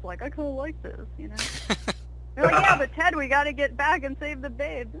 and Ted's like, I kind of like this, They're like, yeah, but Ted, we got to get back and save the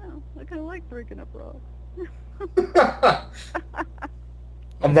babes. No, I kind of like breaking up rocks.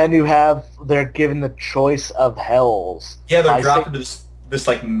 And then they're given the choice of hells. Yeah, they're dropped into this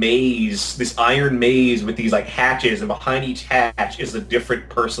maze, this iron maze with these hatches, and behind each hatch is a different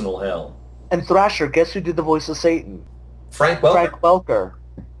personal hell. And Thrasher, guess who did the voice of Satan? Frank Welker. Frank Welker.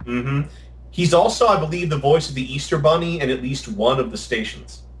 Mm-hmm. He's also, I believe, the voice of the Easter Bunny in at least one of the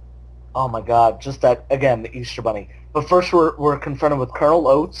stations. Oh my God! Just that again, the Easter Bunny. But first, we're confronted with Colonel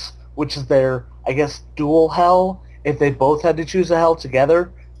Oates, which is their, I guess, dual hell. If they both had to choose a hell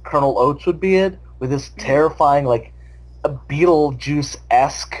together, Colonel Oates would be it, with this terrifying, a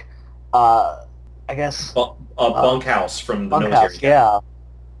Beetlejuice-esque, I guess... bunkhouse from the bunkhouse, military. Yeah.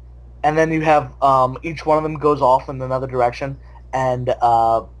 And then you have, each one of them goes off in another direction, and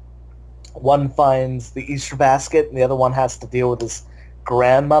one finds the Easter basket, and the other one has to deal with his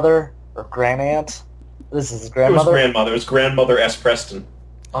grandmother, or grandaunt. This is his grandmother? It's grandmother S. Preston.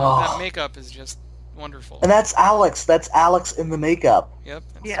 Oh. That makeup is just wonderful. And that's Alex. That's Alex in the makeup. Yep.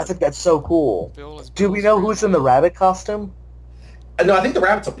 Yeah. I think that's so cool. Do we know who's in the rabbit costume? No, I think the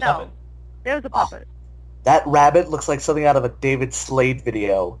rabbit's a puppet. No, there was a puppet. That rabbit looks like something out of a David Slade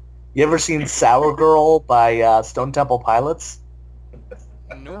video. You ever seen Sour Girl by Stone Temple Pilots?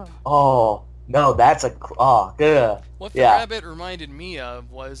 Nope. Oh, no, that's good. What the rabbit reminded me of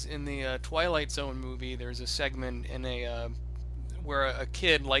was in the Twilight Zone movie, there's a segment in where a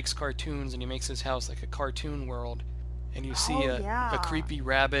kid likes cartoons and he makes his house like a cartoon world. And you see a creepy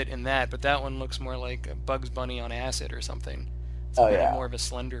rabbit in that, but that one looks more like a Bugs Bunny on acid or something. It's more of a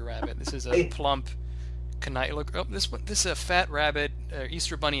slender rabbit. This is a plump, this is a fat rabbit,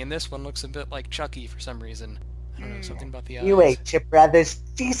 Easter Bunny, and this one looks a bit like Chucky for some reason. I don't know, something about the eyes. You ate your brother's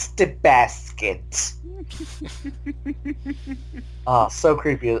Easter basket. Oh, so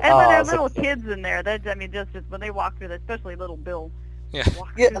creepy. And when there are little kids in there, just when they walk through, especially little Bill. Yeah,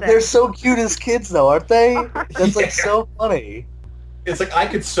 they're so cute as kids, though, aren't they? That's so funny. It's like I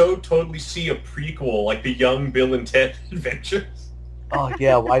could so totally see a prequel, like the Young Bill and Ted Adventures. Oh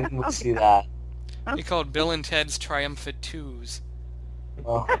yeah, why didn't we see that? They called Bill and Ted's Triumphant Twos.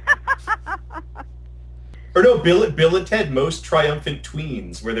 Oh. Or no, Bill and Ted Most Triumphant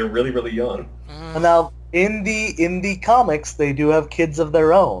Tweens, where they're really, really young. And now, in the comics, they do have kids of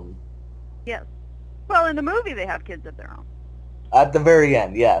their own. Yes. Well, in the movie, they have kids of their own. At the very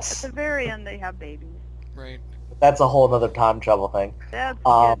end, yes. At the very end, they have babies. Right. That's a whole other time travel thing. That's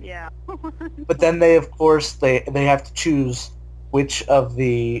good, yeah. But then they, of course, they have to choose which of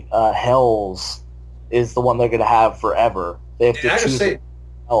the hells is the one they're going to have forever. They have to choose.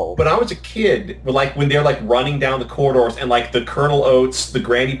 Oh. When I was a kid, like when they're like running down the corridors and like the Colonel Oates, the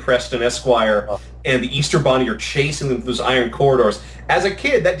Granny Preston Esquire, and the Easter Bunny are chasing them through those iron corridors. As a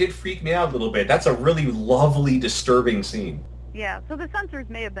kid, that did freak me out a little bit. That's a really lovely, disturbing scene. Yeah, so the censors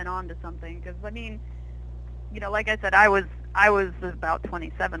may have been onto something, because, I mean, like I said, I was about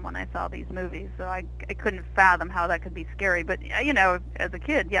 27 when I saw these movies, so I couldn't fathom how that could be scary. But, as a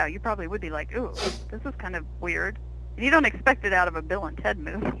kid, yeah, you probably would be like, ooh, this is kind of weird. And you don't expect it out of a Bill and Ted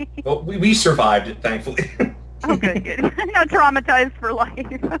movie. Well, we survived it, thankfully. Oh, good. Traumatized for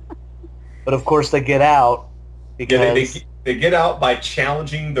life. But of course they get out because they get out by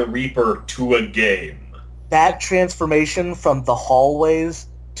challenging the Reaper to a game. That transformation from the hallways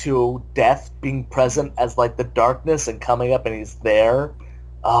to Death being present as like the darkness and coming up and he's there.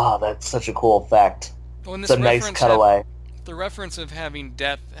 Ah, that's such a cool effect. Well, it's a nice cutaway. The reference of having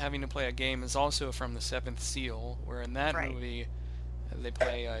Death having to play a game is also from The Seventh Seal, where in that movie they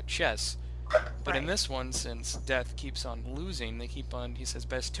play chess. But in this one, since Death keeps on losing, he says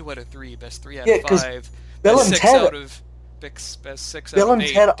best 2 out of 3, best 3 out of 5, Bill best and 6 Ted, out of best 6 Bill out of and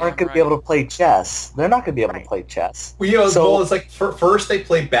 8. Ted aren't going to be able to play chess. They're not going to be able to play chess. Well, it's like first they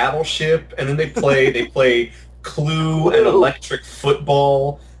play Battleship, and then they play Clue and Electric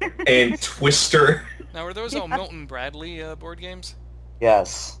Football and Twister. Now, were those all Milton Bradley board games?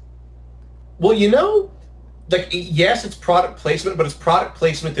 Yes. Well, yes, it's product placement, but it's product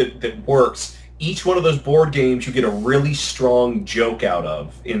placement that works. Each one of those board games, you get a really strong joke out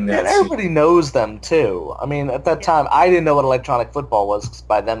of in that. And everybody knows them too. I mean, at that time, I didn't know what electronic football was because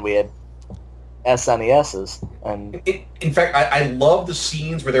by then we had SNESs. And in fact, I love the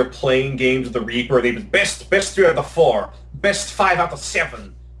scenes where they're playing games with the Reaper. They best 3 out of 4, best 5 out of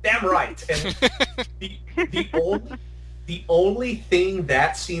 7. Damn right. And the only thing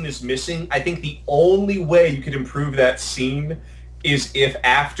that scene is missing, I think the only way you could improve that scene is if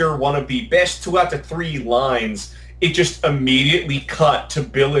after one of the best 2 out of 3 lines, it just immediately cut to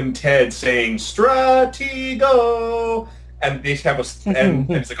Bill and Ted saying "Stratego," and they have and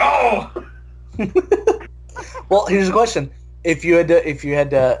it's like, oh. Well, here's a question: If you had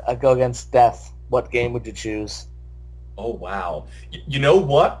to go against Death, what game would you choose? Oh, wow. You know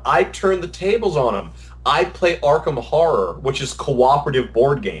what? I'd turn the tables on him. I'd play Arkham Horror, which is cooperative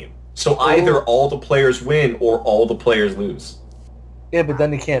board game. So either all the players win or all the players lose. Yeah, but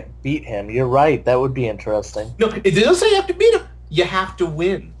then you can't beat him. You're right. That would be interesting. No, it doesn't say you have to beat him. You have to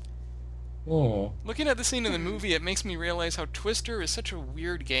win. Looking at the scene in the movie, it makes me realize how Twister is such a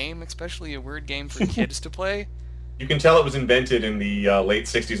weird game, especially a weird game for kids to play. You can tell it was invented in the late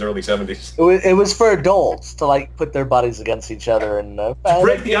 60s, early 70s. It was for adults to like put their bodies against each other and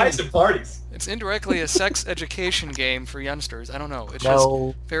break the ice at parties. It's indirectly a sex education game for youngsters. I don't know. It's just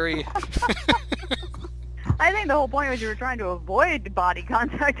very... I think the whole point was you were trying to avoid body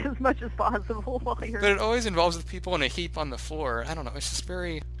contact as much as possible while you're... But it always involves with people in a heap on the floor. I don't know. It's just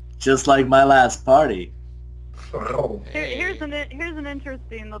very... Just like my last party. Oh. Here's an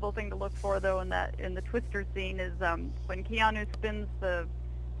interesting little thing to look for though in the Twister scene is when Keanu spins the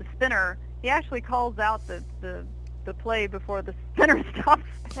spinner, he actually calls out the play before the spinner stops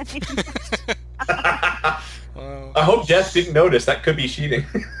spinning. Wow. I hope Jess didn't notice. That could be cheating.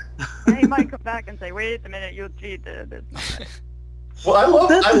 He might come back and say, "Wait a minute, you cheated." Well, I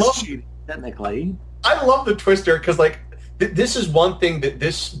love cheating, technically. I love the Twister because like this is one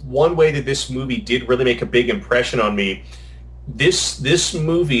way that this movie did really make a big impression on me. This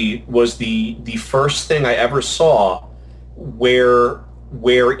movie was the first thing I ever saw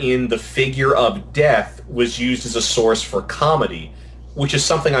wherein the figure of Death was used as a source for comedy, which is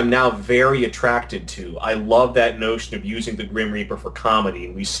something I'm now very attracted to. I love that notion of using the Grim Reaper for comedy.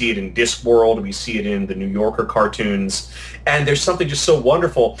 And we see it in Discworld, we see it in the New Yorker cartoons, and there's something just so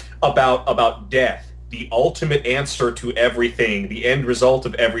wonderful about Death, the ultimate answer to everything, the end result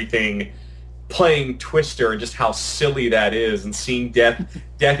of everything, playing Twister, and just how silly that is, and seeing Death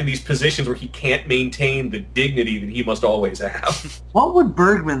in these positions where he can't maintain the dignity that he must always have. What would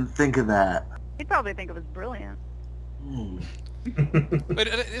Bergman think of that? He'd probably think it was brilliant. But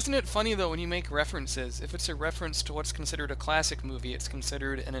isn't it funny, though, when you make references, if it's a reference to what's considered a classic movie, it's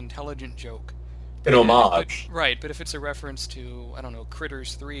considered an intelligent joke. An homage. But if it's a reference to, I don't know,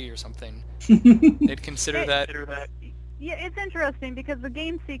 Critters 3 or something, they'd consider that... Yeah, it's interesting because the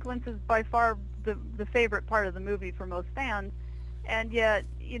game sequence is by far the favorite part of the movie for most fans, and yet,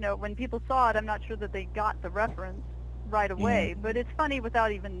 when people saw it, I'm not sure that they got the reference right away, but it's funny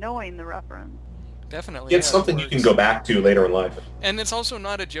without even knowing the reference. Definitely. It's something you can go back to later in life. And it's also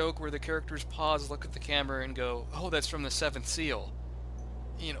not a joke where the characters pause, look at the camera, and go, "Oh, that's from the Seventh Seal."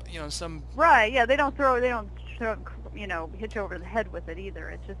 Some. Right. Yeah. They don't hit you over the head with it either.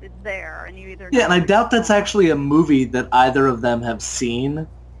 It's just it's there, and you either Yeah, and I doubt that's actually a movie that either of them have seen,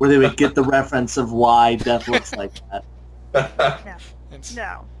 where they would get the reference of why Death looks like that.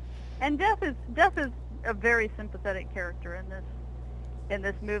 No, and Death is a very sympathetic character in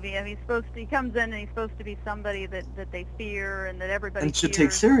this movie. I mean, he comes in and he's supposed to be somebody that they fear and that everybody And should fears.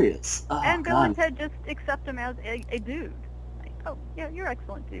 take serious. Oh, And Bill God. and Ted just accept him as a dude. Like, oh, yeah, you're an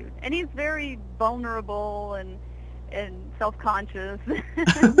excellent dude. And he's very vulnerable and self-conscious.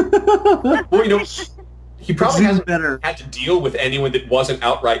 Well, he probably Seems hasn't better. had to deal with anyone that wasn't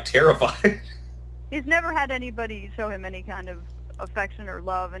outright terrified. He's never had anybody show him any kind of affection or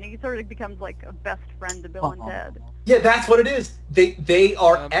love, and he sort of becomes like a best friend to Bill and Ted. Yeah, that's what it is. They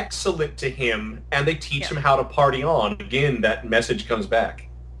are excellent to him, and they teach him how to party on. Again, that message comes back.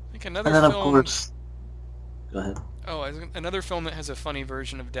 I think another And then, of film. course... Go ahead. Another film that has a funny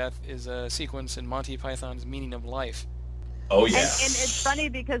version of death is a sequence in Monty Python's Meaning of Life. Oh, yeah. And it's funny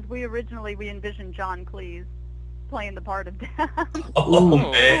because we envisioned John Cleese playing the part of Death. Oh,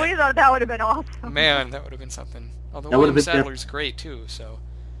 Ooh. man. We thought that would have been awesome. Man, that would have been something. Although That William would've been Sadler's great too, so.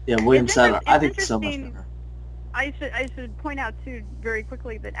 Yeah, William It's Sadler. I it's think so much interesting. better. I should point out too very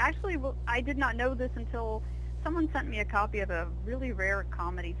quickly that actually I did not know this until someone sent me a copy of a really rare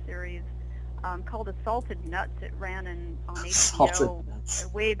comedy series called Assaulted Nuts. It ran on Assaulted HBO Nuts.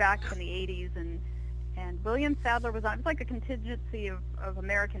 way back in the 80s, and William Sadler was on. It was like a contingency of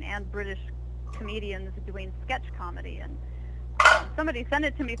American and British comedians doing sketch comedy, and somebody sent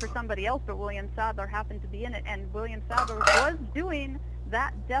it to me for somebody else, but William Sadler happened to be in it, and William Sadler was doing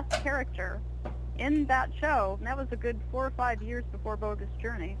that Death character in that show, and that was a good 4 or 5 years before Bogus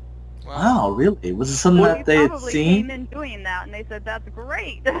Journey. Wow, really? Was it something Well, that they had probably seen? came in doing that, and they said, that's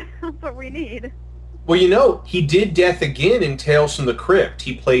great. That's what we need. Well, he did Death again in Tales from the Crypt.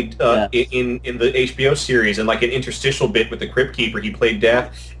 He played in the HBO series, and like an interstitial bit with the Crypt Keeper, he played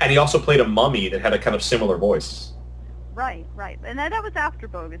Death, and he also played a mummy that had a kind of similar voice. Right. And that was after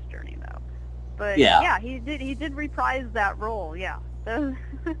Bogus Journey, though. But Yeah. he did reprise that role, yeah.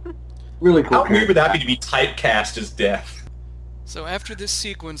 Really cool. How weird would that be character. to be typecast as Death? So after this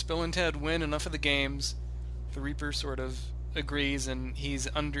sequence, Bill and Ted win enough of the games. The Reaper sort of agrees, and he's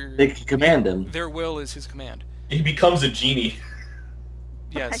under... They can command him. Their will is his command. He becomes a genie.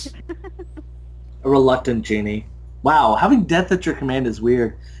 Yes. A reluctant genie. Wow, having Death at your command is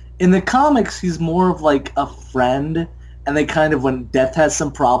weird. In the comics, he's more of like a friend, and they kind of, when Death has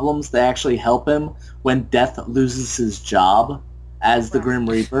some problems, they actually help him. When Death loses his job as the Grim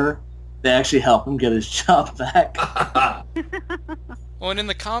Reaper, they actually help him get his job back. Well, and in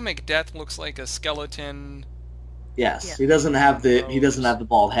the comic, Death looks like a skeleton. Yes, Yeah. he doesn't have the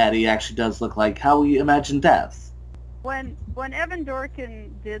bald head. He actually does look like how we imagine Death. When Evan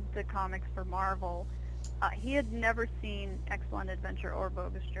Dorkin did the comics for Marvel, he had never seen Excellent Adventure or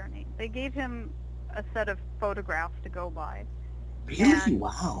Bogus Journey. They gave him a set of photographs to go by. Really? And-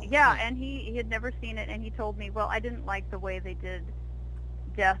 Wow. Yeah, and he had never seen it, and he told me, well, I didn't like the way they did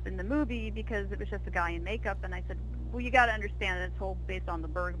Death in the movie because it was just a guy in makeup. And I said, well, you got to understand that it's all based on the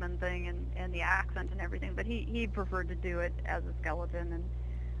Bergman thing and the accent and everything, but he preferred to do it as a skeleton, and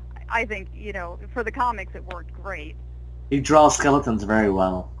I think, for the comics it worked great. He draws skeletons very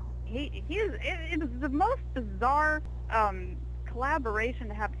well. It was the most bizarre collaboration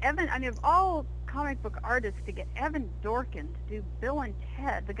to have of all comic book artists, to get Evan Dorkin to do Bill and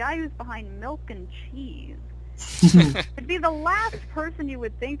Ted, the guy who's behind Milk and Cheese. It'd be the last person you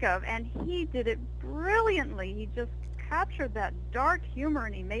would think of, and he did it brilliantly. He just captured that dark humor,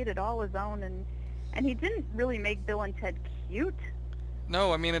 and he made it all his own, and he didn't really make Bill and Ted cute.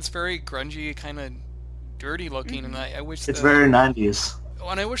 No, I mean, it's very grungy, kind of dirty looking, and I wish It's very 90s.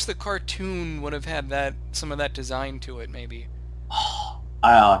 And I wish the cartoon would have had some of that design to it, maybe.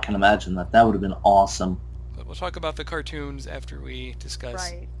 I can imagine that. That would have been awesome. But we'll talk about the cartoons after we discuss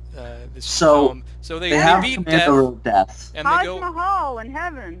Right. this So, film. So they have beat command Death, over Death. and they Taj go... Mahal in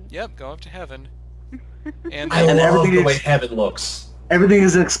heaven. Yep, go up to heaven. And I And love everything the is- way heaven looks. Everything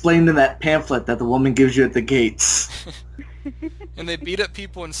is explained in that pamphlet that the woman gives you at the gates. and they beat up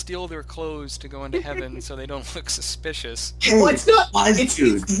people and steal their clothes to go into heaven so they don't look suspicious. Well, it's not. Wise It's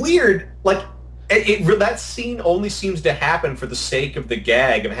dudes. weird. Like that scene only seems to happen for the sake of the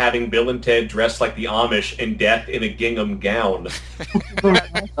gag of having Bill and Ted dressed like the Amish and Death in a gingham gown.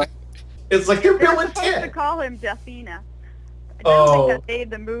 It's like they're Bill They're and supposed to Ted. call him Deathina. I don't Oh. think that made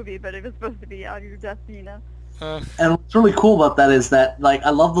the movie, but it was supposed to be out your Deathina. And what's really cool about that is that, like,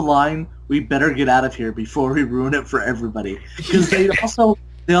 I love the line, "We better get out of here before we ruin it for everybody." Because they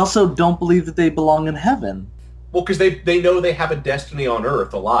also don't believe that they belong in heaven. Well, because they know they have a destiny on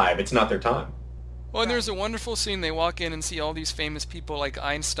Earth alive. It's not their time. Well, and there's a wonderful scene. They walk in and see all these famous people like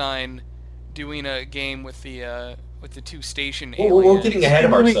Einstein doing a game with the two station aliens. We're getting ahead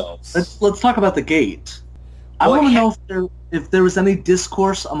of ourselves. Let's talk about the gate. I want to know if there was any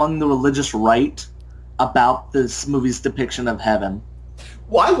discourse among the religious right about this movie's depiction of heaven.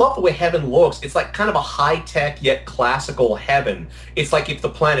 Well, I love the way heaven looks. It's like kind of a high-tech yet classical heaven. It's like if the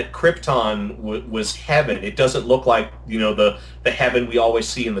planet Krypton was heaven. It doesn't look like, the heaven we always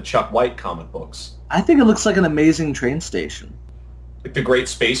see in the Chuck White comic books. I think it looks like an amazing train station. Like the Great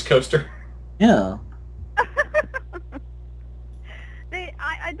Space Coaster. Yeah.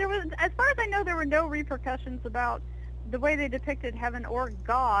 There was, as far as I know, there were no repercussions about the way they depicted heaven or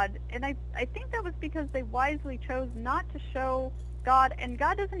God, and I think that was because they wisely chose not to show God, and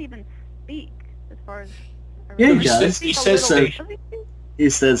God doesn't even speak, as far as... Yeah, he does. He says station. He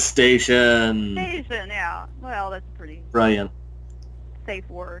says station. Station, yeah. Well, that's a pretty Brilliant. safe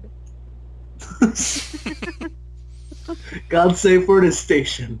word. God's safe word is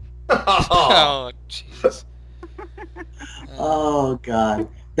station. Oh, jeez. Oh, God.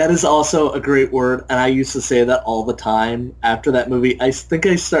 That is also a great word, and I used to say that all the time after that movie. I think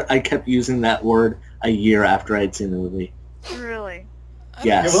I kept using that word a year after I'd seen the movie. Really? Yes.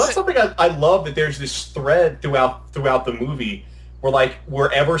 Yeah, well, that's something I love, that there's this thread throughout the movie where, like,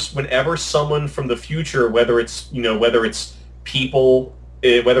 whenever someone from the future, whether it's people,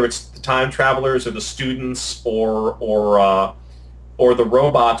 whether it's the time travelers or the students or the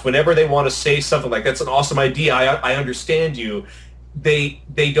robots, whenever they want to say something like, that's an awesome idea, I understand you, they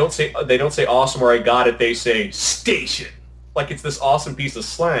don't say awesome or I got it, they say station. Like it's this awesome piece of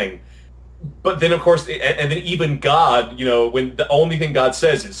slang. But then, of course, and then even God, when the only thing God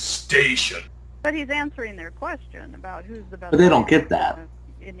says is station. But he's answering their question about who's the best. But they don't get that.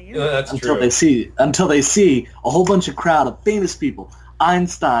 In the universe. That's until true. they see a whole bunch of crowd of famous people.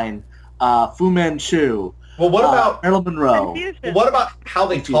 Einstein, Fu Manchu. Well, what about Marilyn Monroe? Confucius. what about how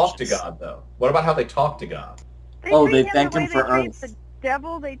they talk to Confucius. God, though? What about how they talk to God? They treat thank the way him for they treat Earth. the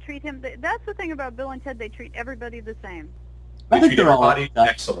devil. They treat him. That's the thing about Bill and Ted. They treat everybody the same. I They think treat they're all everybody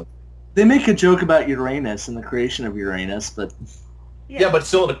excellent. They make a joke about Uranus and the creation of Uranus, but Yeah, but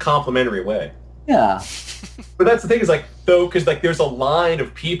still in a complimentary way. yeah. But that's the thing is, like, though, because, like, there's a line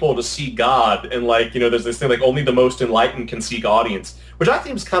of people to seek God, and, like, there's this thing, like, only the most enlightened can seek audience, which I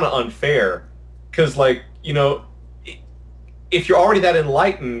think is kind of unfair, because, like, if you're already that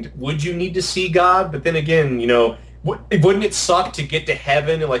enlightened, would you need to see God? But then again, wouldn't it suck to get to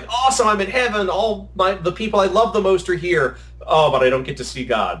heaven and, like, awesome, I'm in heaven, the people I love the most are here, oh, but I don't get to see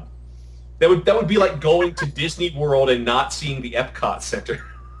God. That would be like going to Disney World and not seeing the Epcot Center.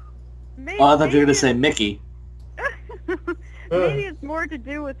 Maybe, Oh, I thought you were going to say Mickey. maybe it's more to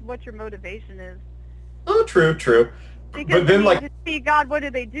do with what your motivation is. Oh, true. Because But then, when like, you see God, what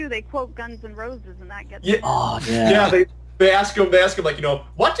do? They quote Guns N' Roses, and that gets. Yeah. Oh, yeah. yeah, they ask him, like,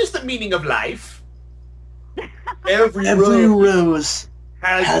 what is the meaning of life? Every rose rose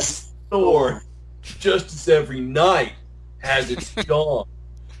has has its thorn, just as every night has its dawn,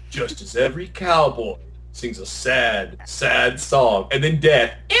 just as every cowboy sings a sad, sad song, and then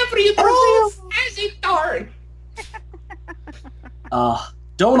death. Every rose has its thorn.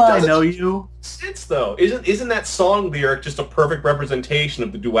 Don't But I doesn't know it- you? Sense though, isn't that song lyric just a perfect representation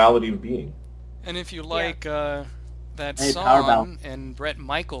of the duality of being? And if you like that Hey, Power song and Bret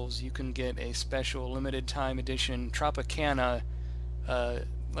Michaels, you can get a special limited time edition Tropicana,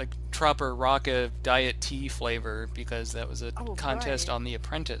 like Tropper Rocka Diet Tea flavor, because that was a contest right. on The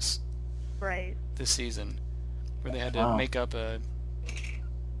Apprentice Right. this season, where they had to Wow. make up a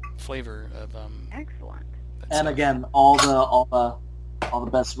flavor of Excellent. that And stuff. again, all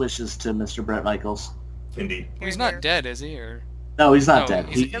the best wishes to Mr. Bret Michaels. Indeed. He's Here, here. not dead, is he? Or No, he's not no, dead.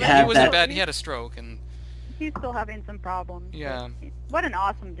 he's- He he had wasn't that. bad. He had a stroke, and He's still having some problems. Yeah. What an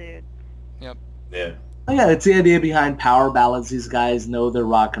awesome dude. Yeah. Oh, yeah, it's the idea behind power ballads. These guys know their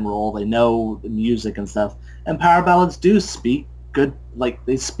rock and roll. They know the music and stuff. And power ballads do speak good, like,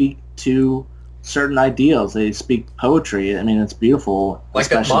 they speak to certain ideals. They speak poetry. I mean, it's beautiful. Like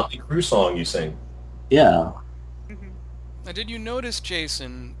that especially- Motley Crue song you sing. Yeah. now, did you notice,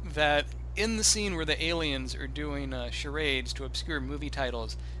 Jason, that in the scene where the aliens are doing charades to obscure movie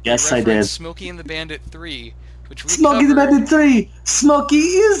titles, Yes, they I did. reference Smokey and the Bandit 3, which we Smokey the covered, Bandit 3! Smokey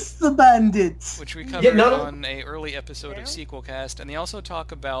is the bandit! which we covered not on a early episode of Yeah. Sequelcast, and they also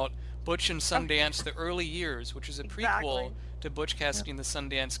talk about Butch and Sundance: The Early Years, which is a prequel Exactly. to Butch Cassidy and the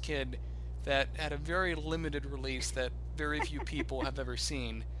Sundance Kid that had a very limited release that very few people have ever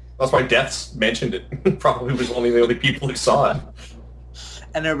seen. That's why Death's mentioned it. Probably was one of the only people who saw it.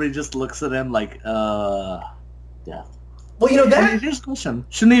 And everybody just looks at him like, death. Well, you know that. Here's a question: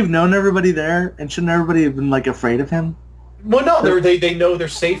 shouldn't he have known everybody there, and shouldn't everybody have been like afraid of him? Well, no, they know they're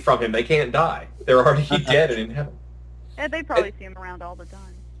safe from him. They can't die. They're already dead and in heaven. And they probably see him around all the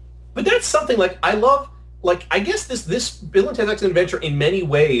time. But that's something like I love. Like I guess this Bill and Ted's Excellent Adventure in many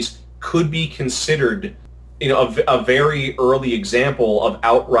ways could be considered, you know, a very early example of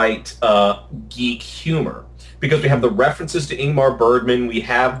outright geek humor, because we have the references to Ingmar Bergman. We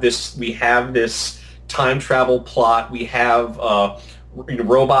have this time travel plot. We have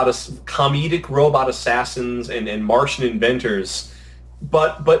comedic robot assassins and Martian inventors.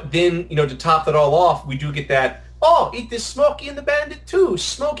 But then, you know, to top that all off, we do get that, oh, it is Smokey and the Bandit too.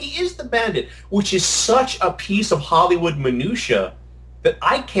 Smokey is the bandit, which is such a piece of Hollywood minutia that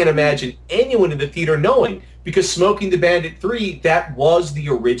I can't imagine anyone in the theater knowing, because Smokey and the Bandit 3, that was the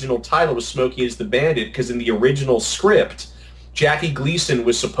original title, was Smokey is the Bandit, because in the original script, Jackie Gleason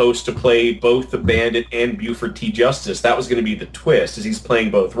was supposed to play both the Bandit and Buford T. Justice. That was going to be the twist, as he's playing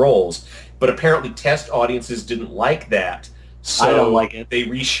both roles. But apparently test audiences didn't like that, so I don't like it. They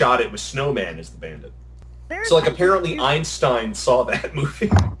reshot it with Snowman as the Bandit. Their So, like, sense of apparently humor- Einstein saw that movie.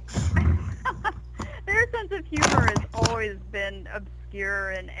 Their sense of humor has always been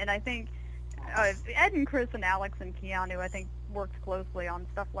obscure, and I think Ed and Chris and Alex and Keanu, I think, worked closely on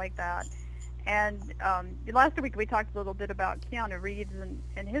stuff like that. And last week we talked a little bit about Keanu Reeves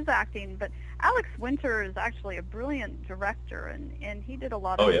and his acting, but Alex Winter is actually a brilliant director, and he did a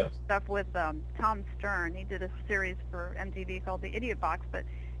lot of stuff with Tom Stern. He did a series for MTV called The Idiot Box, but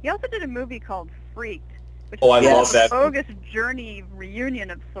he also did a movie called Freaked, which Oh, I is love a that. bogus journey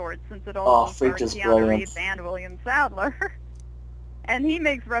reunion of sorts, since it also starred Freaked is Keanu brilliant. Reeves and William Sadler. And he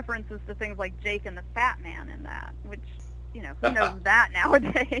makes references to things like Jake and the Fat Man in that, which, you know, who knows that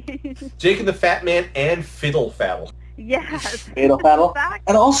nowadays? Jake and the Fat Man and Fiddle Faddle. Yes. Fatal Battle. Exactly.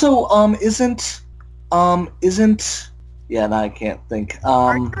 And also, isn't yeah, no, I can't think.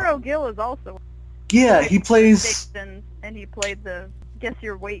 Arturo Gill is also Yeah, he plays. Dixon, and he played the Guess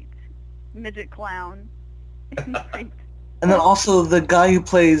Your Weight midget clown. in Freaked. And then also the guy who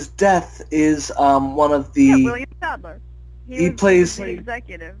plays Death is one of the Yeah, William Sadler. He was plays- the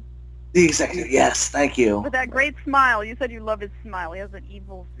executive. the executive. Yes, thank you. With that great smile. You said you love his smile. He has an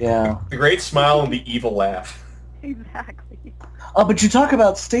evil... Yeah. The great smile and the evil laugh. Exactly. But you talk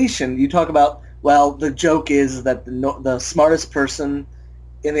about Station. You talk about, well, the joke is that the smartest person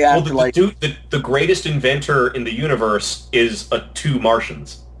in the Well, afterlife, the greatest inventor in the universe is two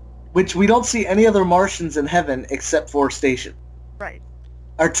Martians. which we don't see any other Martians in heaven except for Station. Right.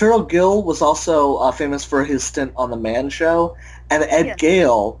 Arturo Gill was also famous for his stint on The Man Show, and Ed Yes.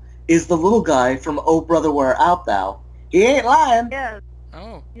 Gale is the little guy from Oh Brother Where Art Thou. He ain't lying. Yes.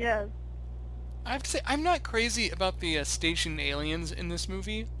 Oh. Yes. I have to say, I'm not crazy about the station aliens in this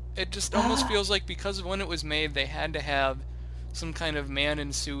movie. It just almost feels like because of when it was made, they had to have some kind of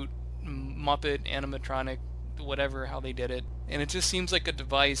man-in-suit, Muppet, animatronic, whatever, how they did it. And it just seems like a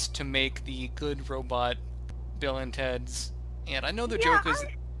device to make the good robot Bill and Ted's. And I know the joke is,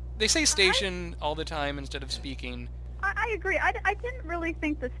 they say station all the time instead of speaking. I agree. I didn't really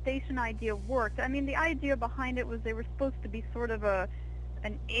think the station idea worked. I mean, the idea behind it was they were supposed to be sort of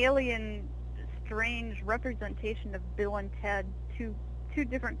an alien, strange representation of Bill and Ted, two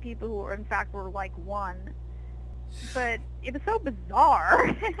different people who in fact were like one. But it was so bizarre.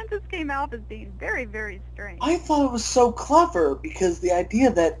 It just came out as being very, very strange. I thought it was so clever because the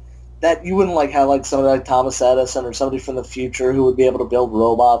idea that you wouldn't have somebody like Thomas Edison or somebody from the future who would be able to build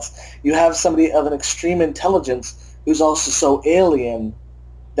robots. You have somebody of an extreme intelligence who's also so alien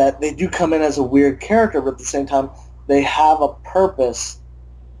that they do come in as a weird character, but at the same time they have a purpose,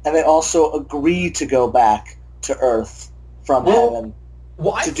 and they also agree to go back to Earth from heaven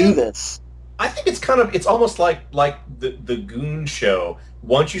to do this. I think it's almost like the Goon Show.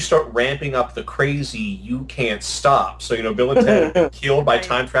 Once you start ramping up the crazy, you can't stop. So, Bill and Ted have been killed by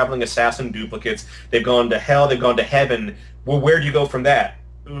time-traveling assassin duplicates. They've gone to hell. They've gone to heaven. Well, where do you go from that?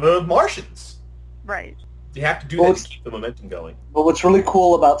 The Martians. Right. You have to do that to keep the momentum going. But what's really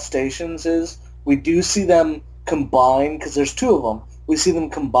cool about Stations is we do see them combine, because there's two of them. We see them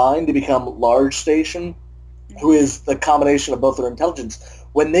combine to become Large Station, who is the combination of both their intelligence.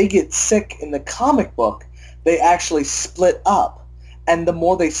 When they get sick in the comic book, they actually split up. And the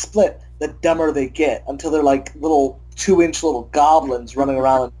more they split, the dumber they get, until they're like little 2-inch little goblins running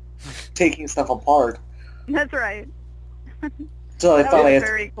around and taking stuff apart. That's right. So I That finally was had a to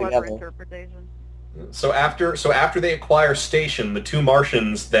very put it clever together. interpretation. So after they acquire Station, the two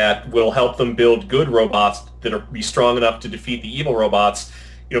Martians that will help them build good robots that are be strong enough to defeat the evil robots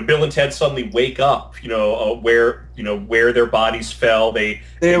Bill and Ted suddenly wake up, where their bodies fell. They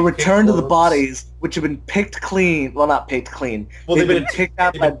return to the worms. bodies, which have been picked clean. Well, not picked clean. Well, they've been picked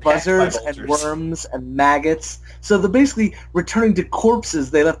out by buzzards and vultures. worms and maggots. So they're basically returning to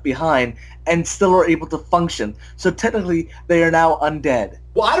corpses they left behind and still are able to function. So technically, they are now undead.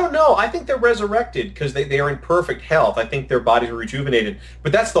 Well, I don't know. I think they're resurrected because they are in perfect health. I think their bodies are rejuvenated.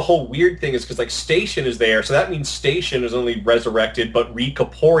 But that's the whole weird thing is because, like, Station is there, so that means Station is only resurrected but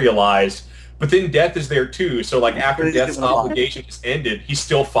recorporealized. But then Death is there, too. So, like, after Death's obligation is ended, he's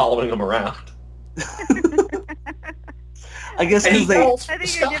still following them around. I guess And he because they... falls I for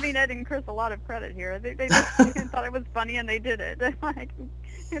think you're stuff. giving Ed and Chris a lot of credit here. They just thought it was funny and they did it. Like,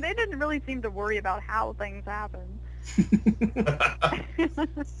 they didn't really seem to worry about how things happen.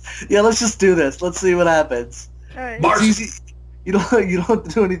 Yeah, let's just do this. Let's see what happens. All right. Mar- It's easy. You don't have to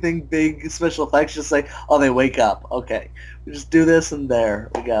do anything big special effects. Just say, oh, they wake up. Okay, we just do this, and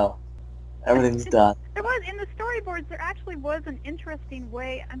there we go. Everything's done. There was, in the storyboards, there actually was an interesting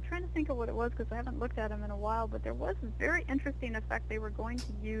way. I'm trying to think of what it was because I haven't looked at them in a while, but there was a very interesting effect they were going to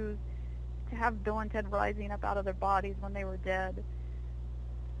use to have Bill and Ted rising up out of their bodies when they were dead.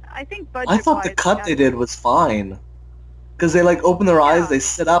 I think budget-wise... I thought the cut they did was fine. Because they, like, open their eyes, they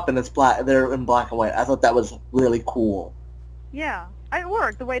sit up, and it's black. They're in black and white. I thought that was really cool. Yeah, it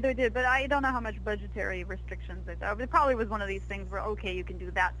worked the way they did, but I don't know how much budgetary restrictions they thought. It probably was one of these things where, okay, you can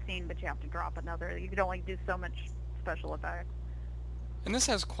do that scene, but you have to drop another. You could only do so much special effects. And this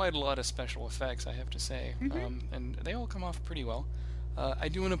has quite a lot of special effects, I have to say, and they all come off pretty well. I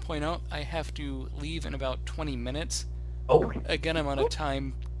do want to point out I have to leave in about 20 minutes. Oh, Again, I'm on a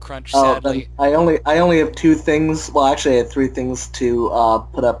time crunch, Oh, sadly. then I only have 2 things. Well, actually, I have 3 things to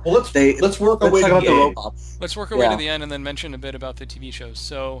put up. well, let's work our Let's way talk to about the the end. robots. Let's work our way Yeah. to the end and then mention a bit about the TV shows.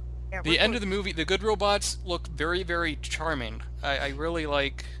 So, Yeah, the end of the movie, the good robots look very, very charming. I really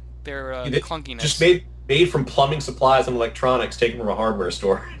like their They- clunkiness. Just made from plumbing supplies and electronics taken from a hardware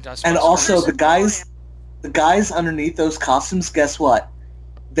store. That's And what's- also, the guys underneath those costumes, guess what?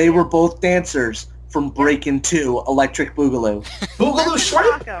 They were both dancers from Breakin' 2, Electric Boogaloo. Boogaloo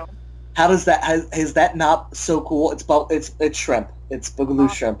shrimp! Taco. How does that? Is that not so cool? It's shrimp. It's Boogaloo Awesome.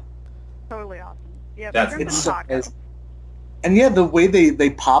 shrimp. Totally awesome. Yeah, That's- shrimp and it's so- taco. it's- And yeah, the way they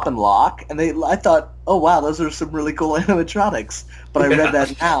pop and lock, and I thought, oh wow, those are some really cool animatronics. But I read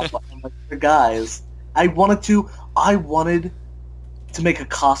that now, but I'm like, "The guys, I wanted to make a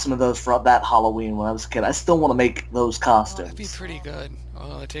costume of those for that Halloween when I was a kid. I still want to make those Oh, costumes. that'd be pretty good.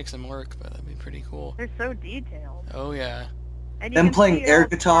 Oh, it takes some work, but that'd be pretty cool. They're so detailed. Oh, yeah. And Them can playing see air all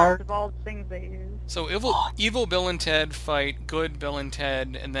the guitar. parts of all the things they use. So evil Bill and Ted fight good Bill and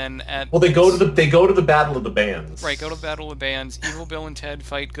Ted, and then at Well, they go to the battle of the bands. right, go to Battle of Bands. Evil Bill and Ted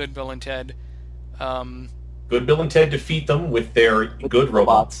fight good Bill and Ted. Good Bill and Ted defeat them with their good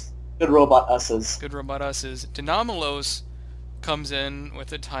robots. Good robot usses. Good Robot Us's. Denomalos comes in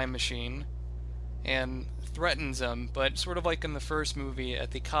with a time machine and threatens them, but sort of like in the first movie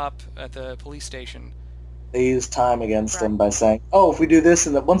at the police station. They use time against him by saying, "Oh, if we do this,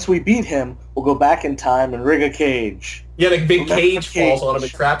 and that once we beat him, we'll go back in time and rig a cage." Yeah, the big Remember cage the falls on him cage?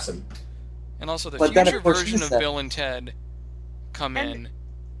 and traps him. And also the But then, of future course, version he of said- Bill and Ted come And- in.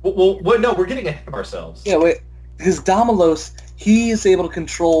 Well, no, we're getting ahead of ourselves. Yeah, wait. Because Domilos, he is able to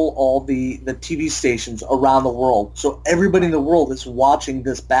control all the TV stations around the world. So everybody in the world is watching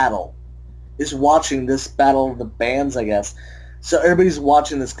this battle. Is watching this battle of the bands, I guess. So everybody's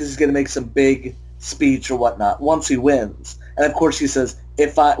watching this because he's going to make some big speech or whatnot once he wins. And of course he says,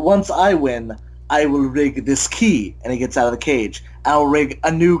 once I win, I will rig this key. And he gets out of the cage. I'll rig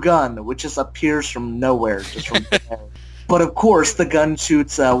a new gun, which just appears from nowhere. Just from there. But of course, the gun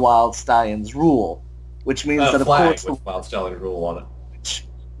shoots Wild Stallion's rule, which means that of Flag course, with Wild Stallion rule on it. which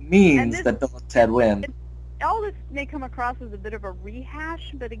means And this- that Bill and Ted win. All this may come across as a bit of a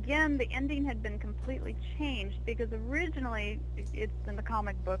rehash, but again, the ending had been completely changed because originally, it's in the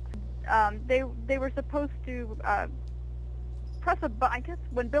comic books, they were supposed to press a button. I guess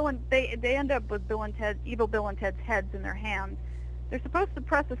when they end up with evil Bill and Ted's heads in their hands, they're supposed to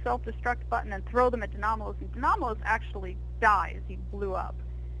press a self-destruct button and throw them at Denomalos, and Denomalos actually dies. He blew up.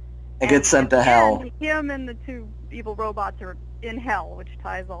 It gets sent to hell. Him and the 2 evil robots are in hell, which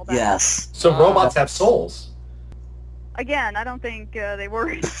ties all that. Yes. So robots have souls. Again, I don't think they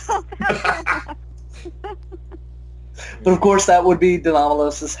worried about that. But of course, that would be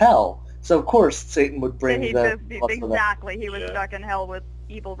Denomalos' hell. So of course, Satan would bring He the... exactly. He was Yeah. stuck in hell with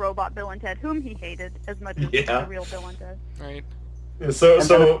evil robot Bill and Ted, whom he hated as much as Yeah. the real Bill and Ted. Right. Yeah, And then, of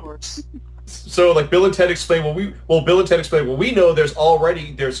so course, like Bill and Ted explain. Bill and Ted explain. Well, we know there's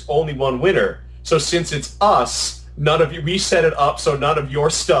only one winner. So since it's us, none of you, we set it up so none of your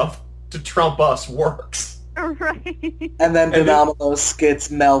stuff to trump us works. Right. And then And then- Denomalos gets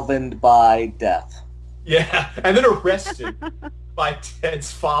Melvined by Death, Yeah, and then arrested by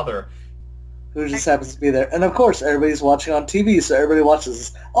Ted's father. who just happens to be there. And of course, everybody's watching on TV, so everybody watches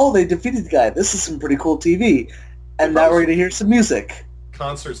this. Oh, they defeated the guy. This is some pretty cool TV. And now we're going to hear some music.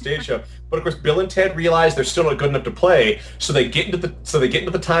 Concert stage show. But of course, Bill and Ted realize they're still not good enough to play, so they get into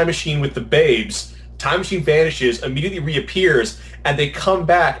the time machine with the babes. Time machine vanishes, immediately reappears, and they come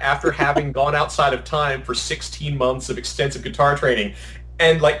back after having gone outside of time for 16 months of extensive guitar training.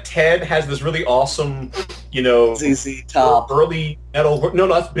 And like Ted has this really awesome, ZZ Top. early metal. No,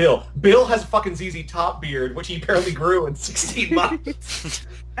 that's Bill. Bill has a fucking ZZ Top beard, which he apparently grew in 16 months.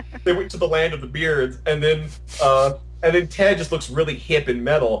 They went to the land of the beards, and then Ted just looks really hip and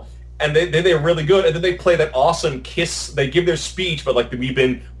metal. And then they're really good, and then they play that awesome Kiss. They give their speech, but like we've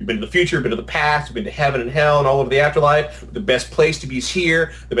been to the future, we've been to the past, we've been to heaven and hell, and all over the afterlife. The best place to be is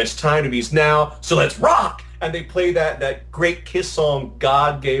here. The best time to be is now. So let's rock! And they play that great Kiss song,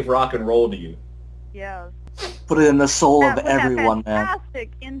 "God Gave Rock and Roll to You." Yes. Put it in the soul That of was everyone, that man.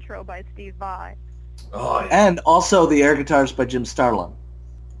 fantastic intro by Steve Vai. Oh, yeah. And also the air guitars by Jim Starlin.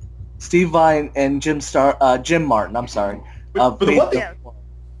 Steve Vai and Jim Martin, I'm sorry. But the one thing, Yes.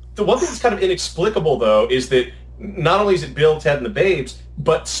 the one thing that's kind of inexplicable, though, is that not only is it Bill, Ted, and the Babes,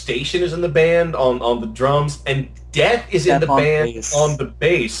 but Station is in the band on the drums, and Death is in Death the on band bass. on the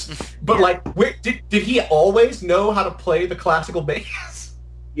bass. But like, did he always know how to play the classical bass?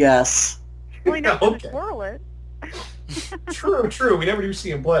 Yes. Well, he knows how to Okay. twirl it. True. We never do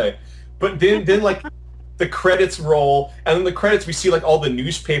see him play. But then like the credits roll, and in the credits we see like all the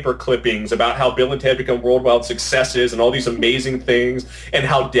newspaper clippings about how Bill and Ted become worldwide successes and all these amazing things, and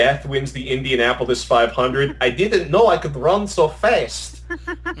how Death wins the Indianapolis 500. I didn't know I could run so fast.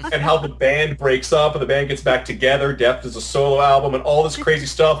 And how the band breaks up and the band gets back together. Death is a solo album and all this crazy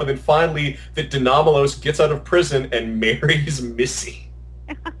stuff. And then finally that Denomalos gets out of prison and marries Missy.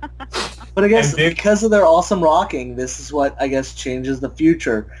 But I guess And then- because of their awesome rocking, this is what I guess changes the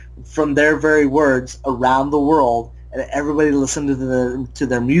future. From their very words around the world, and everybody listened to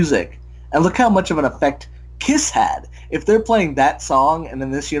their music. And look how much of an effect Kiss had. If they're playing that song, and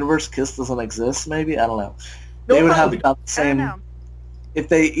in this universe Kiss doesn't exist, maybe, I don't know. No, They would have probably. about the I don't same. know. If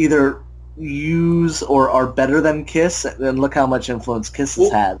they either use or are better than Kiss, then look how much influence Kiss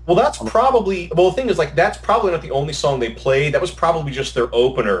has had. Well, that's probably... Well, the thing is, like, that's probably not the only song they played. That was probably just their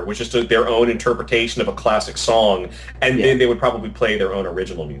opener, which is just their own interpretation of a classic song. And Yeah. then they would probably play their own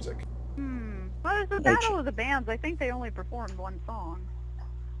original music. Well, the Battle of the Bands, I think they only performed one song.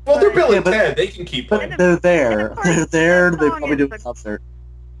 Well, they're But- Bill Yeah, and but- Ted. They can keep playing. But they're there. and of course, They're there. that They song probably is do a the- concert.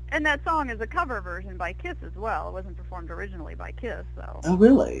 And that song is a cover version by Kiss as well. It wasn't performed originally by Kiss, so Oh,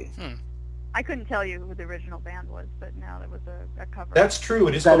 really? I couldn't tell you who the original band was, but now it was a cover. That's true.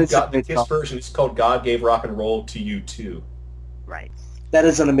 It is That called is a God, the great Kiss song. version. It's called "God Gave Rock and Roll to You Too." right. That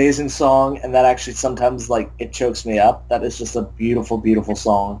is an amazing song, and that actually sometimes, like, it chokes me up. That is just a beautiful, beautiful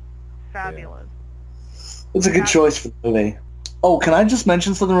song. Fabulous. It's a good choice for the movie. Oh, can I just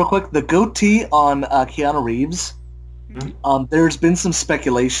mention something real quick? The goatee on Keanu Reeves. There's been some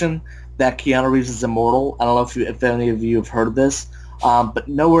speculation that Keanu Reeves is immortal. I don't know if any of you have heard of this, but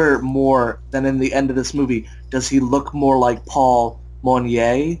nowhere more than in the end of this movie does he look more like Paul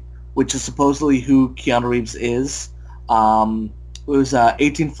Monier, which is supposedly who Keanu Reeves is. It was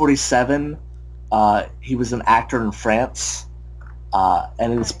 1847. He was an actor in France,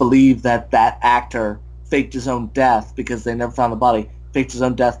 and it's believed that actor faked his own death because they never found the body, faked his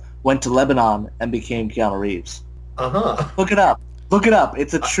own death, went to Lebanon, and became Keanu Reeves. Uh-huh. Look it up. Look it up.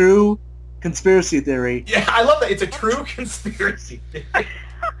 It's a true conspiracy theory. Yeah, I love that. It's a true conspiracy theory.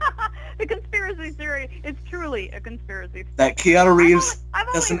 The conspiracy theory is truly a conspiracy theory. That Keanu Reeves I've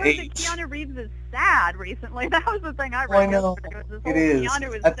only doesn't heard age. that Keanu Reeves is sad recently. That was the thing I Oh, I read know. yesterday. Was this It whole is.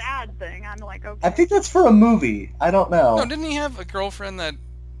 Keanu is I- sad thing. I'm like, okay. I think that's for a movie. I don't know. No, didn't he have a girlfriend that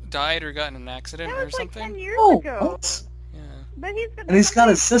died or got in an accident that or was like 10 something? years Oh, ago. what? Yeah. But And he's got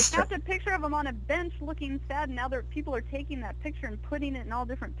his sister. snapped a picture of him on a bench looking sad, and now people are taking that picture and putting it in all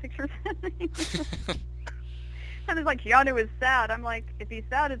different pictures. And it's like, Keanu is sad. I'm like, if he's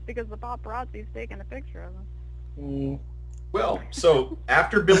sad, it's because the paparazzi's taking a picture of him. Mm. Well, so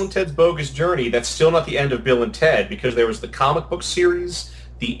after Bill and Ted's Bogus Journey, that's still not the end of Bill and Ted, because there was the comic book series,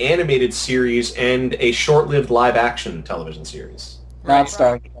 the animated series, and a short-lived live-action television series. Not Right.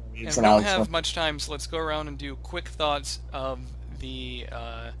 starring Keanu And Reeves we and don't Alex have Winter. much time, so let's go around and do quick thoughts of the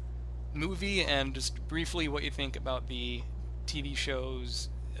movie and just briefly what you think about the TV shows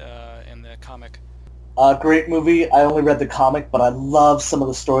and the comic. Great movie. I only read the comic, but I love some of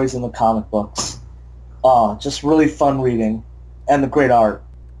the stories in the comic books. Just really fun reading, and the great art.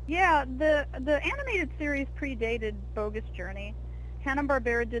 Yeah, the animated series predated Bogus Journey.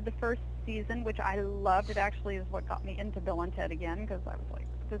 Hanna-Barbera did the first season, which I loved. It actually is what got me into Bill and Ted again, because I was like,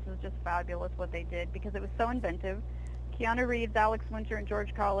 this is just fabulous what they did, because it was so inventive. Keanu Reeves, Alex Winter, and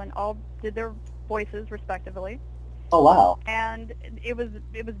George Carlin all did their voices respectively. Oh, wow. And it was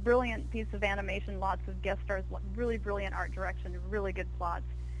brilliant piece of animation, lots of guest stars, really brilliant art direction, really good plots.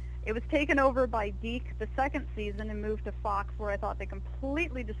 It was taken over by Deke the second season and moved to Fox, where I thought they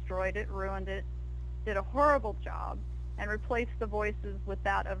completely destroyed it, ruined it, did a horrible job, and replaced the voices with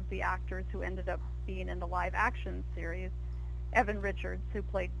that of the actors who ended up being in the live-action series. Evan Richards, who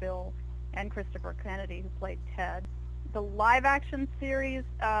played Bill, and Christopher Kennedy, who played Ted. The live-action series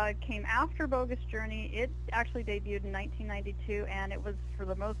came after Bogus Journey. It actually debuted in 1992, and it was, for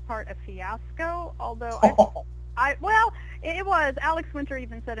the most part, a fiasco, although it was. Alex Winter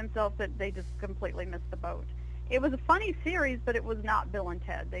even said himself that they just completely missed the boat. It was a funny series, but it was not Bill and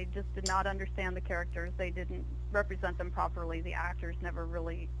Ted. They just did not understand the characters. They didn't represent them properly. The actors never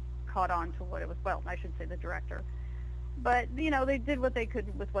really caught on to what it was. Well, I should say the director. But, they did what they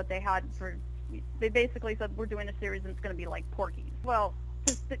could with what they had. They basically said, we're doing a series and it's going to be like Porky's. Well,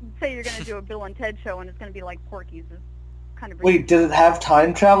 to say you're going to do a Bill and Ted show and it's going to be like Porky's is kind of... Wait, did it have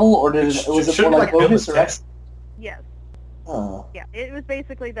time travel, or was it more like Bogus or X? Yes. Oh. Yeah, it was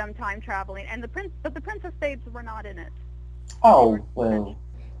basically them time traveling, and the Princess Babes were not in it. Oh, well.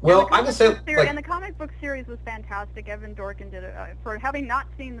 Well, I can say... And the comic book series was fantastic. Evan Dorkin did it. For having not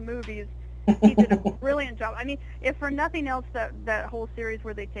seen the movies, he did a brilliant job. I mean, if for nothing else, that whole series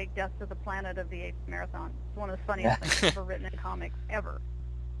where they take Death to the Planet of the Apes Marathon, it's one of the funniest things ever written in comics, ever.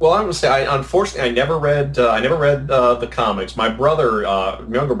 Well, I'm going to say, unfortunately, I never read the comics. My brother,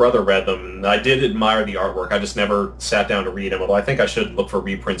 younger brother, read them, and I did admire the artwork. I just never sat down to read them, although I think I should look for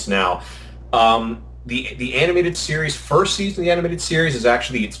reprints now. The animated series, first season of the animated series is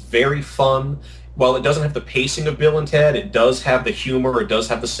actually, it's very fun. While it doesn't have the pacing of Bill and Ted, it does have the humor, it does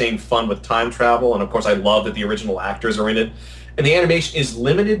have the same fun with time travel, and of course I love that the original actors are in it. And the animation is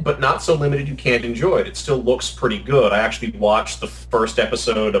limited, but not so limited you can't enjoy it. It still looks pretty good. I actually watched the first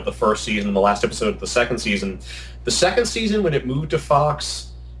episode of the first season and the last episode of the second season. The second season, when it moved to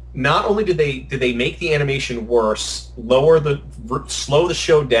Fox, not only did they make the animation worse, slow the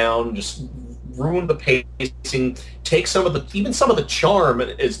show down, just ruin the pacing, take some of the charm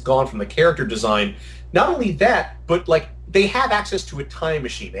is gone from the character design. Not only that, but they have access to a time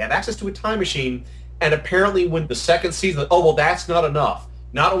machine. And apparently when the second season, that's not enough.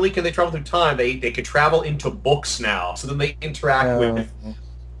 Not only can they travel through time, they can travel into books now. So then they interact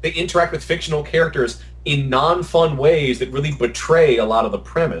with fictional characters in non-fun ways that really betray a lot of the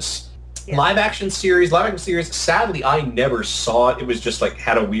premise. Yeah. Live action series, sadly I never saw it. It was just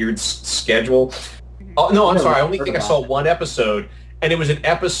had a weird schedule. No, I'm sorry, I only think I saw one episode, and it was an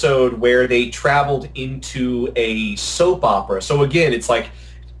episode where they traveled into a soap opera. So again, it's like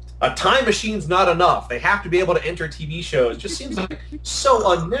a time machine's not enough. They have to be able to enter TV shows. It just seems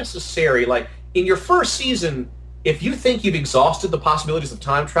so unnecessary. In your first season, if you think you've exhausted the possibilities of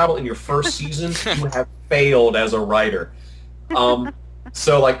time travel in your first season, you have failed as a writer.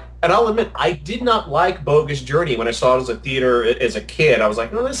 And I'll admit, I did not like Bogus Journey when I saw it as a theater as a kid. I was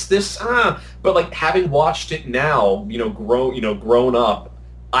like, but having watched it now, grown up,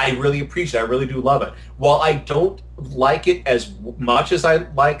 I really appreciate it. I really do love it. While I don't like it as much as I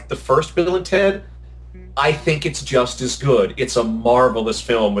like the first Bill and Ted, I think it's just as good. It's a marvelous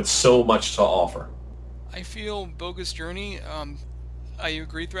film with so much to offer. I feel Bogus Journey, I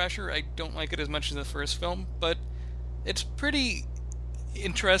agree, Thrasher. I don't like it as much as the first film, but it's pretty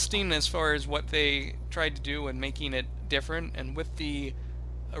interesting as far as what they tried to do and making it different. And with the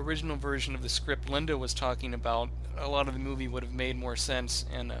original version of the script Linda was talking about, a lot of the movie would have made more sense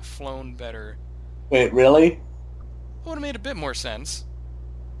and flown better. Wait, really? It would have made a bit more sense.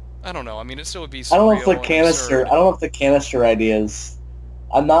 I don't know. I mean, it still would be surreal. I don't know if the canister ideas.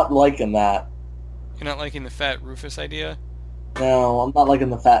 I'm not liking that. You're not liking the Fat Rufus idea? No, I'm not liking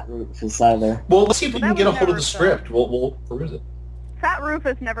the Fat Rufus either. Well, let's see if we can get a hold of the script. We'll peruse it. Fat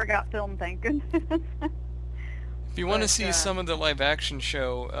Rufus never got filmed, thank goodness. If you want to see some of the live-action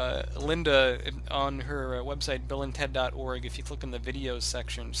show, Linda, on her website, BillAndTed.org, if you click on the videos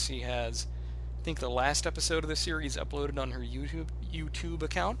section, she has, I think, the last episode of the series uploaded on her YouTube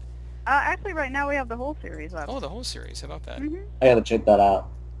account. Actually, right now we have the whole series up. Oh, the whole series. How about that? Mm-hmm. I gotta check that out.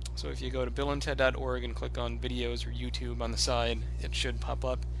 So if you go to BillAndTed.org and click on videos or YouTube on the side, it should pop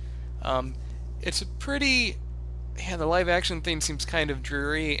up. It's a pretty... Yeah, the live-action thing seems kind of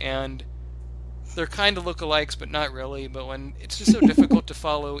dreary, and they're kind of lookalikes, but not really. But when it's just so difficult to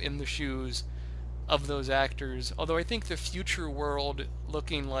follow in the shoes of those actors. Although I think the future world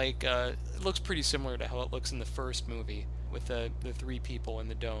looking like it looks pretty similar to how it looks in the first movie with the three people in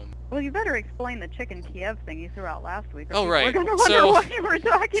the dome. Well, you better explain the chicken Kiev thing you threw out last week. Oh, right. We're going to wonder what you were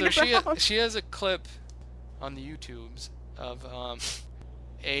talking about. She has a clip on the YouTubes of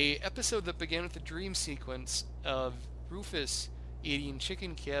a episode that began with a dream sequence of Rufus eating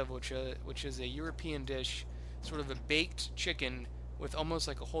chicken Kiev, which is a European dish, sort of a baked chicken with almost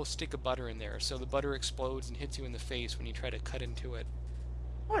like a whole stick of butter in there. So the butter explodes and hits you in the face when you try to cut into it.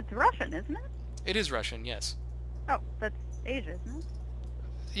 Oh, it's Russian, isn't it? It is Russian, yes. Oh, that's Asia, isn't it?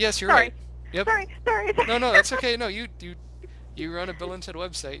 Yes, you're Sorry. right. Yep. Sorry. No, that's okay. No, you run a Bill and Ted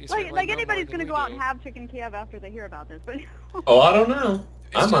website. You like anybody's going to go out and have chicken Kiev after they hear about this, but... Oh, I don't know.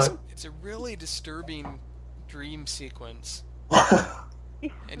 It's a really disturbing dream sequence.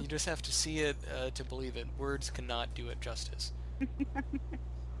 And you just have to see it to believe it. Words cannot do it justice.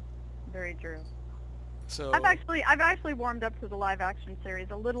 Very true. So I've actually warmed up to the live action series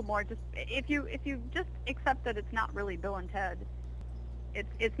a little more. Just if you just accept that it's not really Bill and Ted,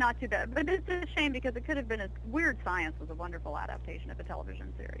 it's not too bad. But it's a shame because it could have been Weird Science was a wonderful adaptation of a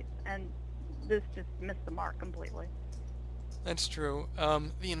television series, and this just missed the mark completely. That's true.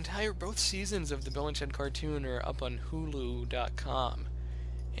 Both seasons of the Bill and Ted cartoon are up on Hulu.com,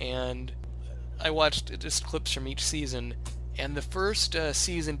 and I watched just clips from each season. And the first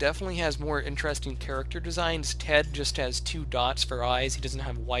season definitely has more interesting character designs. Ted just has 2 dots for eyes. He doesn't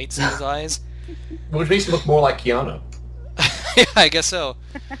have whites in his eyes. Which makes him look more like Keanu. Yeah, I guess so.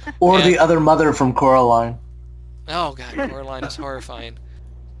 Or the other mother from Coraline. Oh, God, Coraline is horrifying.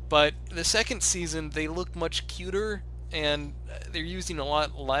 But the second season, they look much cuter, and they're using a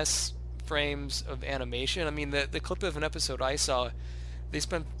lot less frames of animation. I mean, the clip of an episode I saw, they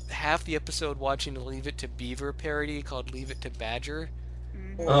spent half the episode watching a Leave It to Beaver parody called Leave It to Badger.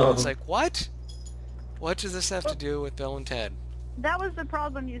 Oh. It's like, what? What does this have to do with Bill and Ted? That was the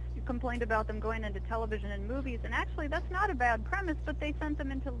problem. You complained about them going into television and movies, and actually that's not a bad premise, but they sent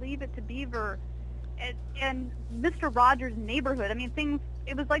them into Leave It to Beaver and Mr. Rogers' Neighborhood. I mean,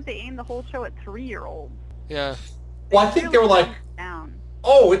 it was like they aimed the whole show at 3-year-olds. Yeah. Well, I think they were like, down.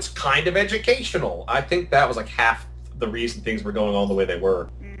 oh, it's kind of educational. I think that was like half the reason things were going on the way they were.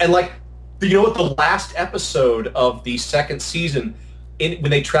 And like, you know what, the last episode of the second season,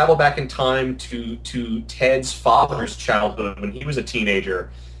 when they travel back in time to Ted's father's childhood when he was a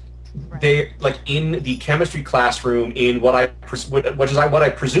teenager, they like in the chemistry classroom in what I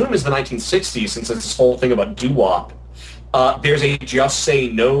presume is the 1960s, since it's this whole thing about doo-wop. There's a Just Say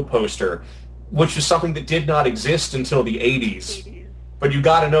No poster, which is something that did not exist until the 80s. But you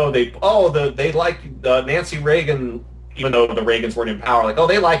got to know they like Nancy Reagan, even though the Reagans weren't in power. Like, oh,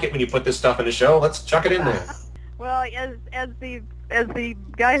 they like it when you put this stuff in the show. Let's chuck it in there. Well, as the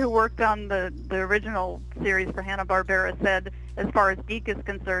guy who worked on the original series for Hanna-Barbera said, as far as Deke is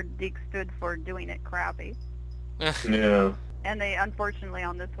concerned, Deke stood for doing it crappy. Yeah. And they, unfortunately,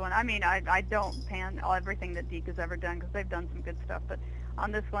 on this one, I mean, I don't pan everything that Deke has ever done because they've done some good stuff, but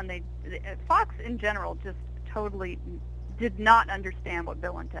on this one, Fox in general just totally did not understand what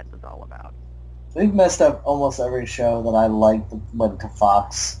Bill and Ted was all about. They've messed up almost every show that I liked that went to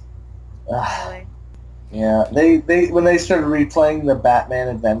Fox. Really? Yeah, they when they started replaying the Batman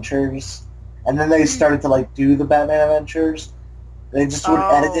Adventures, and then they started to like do the Batman Adventures, they just would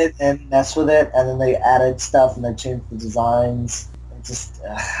edit it and mess with it, and then they added stuff and they changed the designs. It just,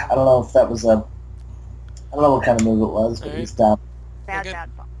 I don't know if that was I don't know what kind of move it was, but it was dumb. Bad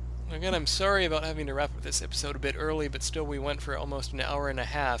Fox. Again, I'm sorry about having to wrap up this episode a bit early, but still we went for almost an hour and a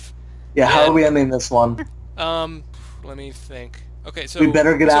half. Yeah, how are we ending this one? Let me think. Okay, so we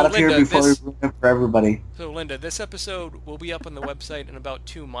better get out of Linda, here before we ruin it for everybody. So, Linda, this episode will be up on the website in about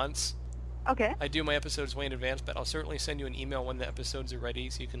 2 months. Okay. I do my episodes way in advance, but I'll certainly send you an email when the episodes are ready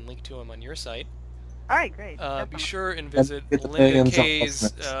so you can link to them on your site. All right, great. Be sure and visit Get the Linda millions of Kay's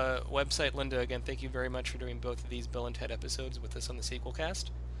listeners. website. Linda, again, thank you very much for doing both of these Bill and Ted episodes with us on the Sequel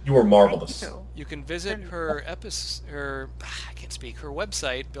Cast. You were marvelous. Thank you. You can visit her her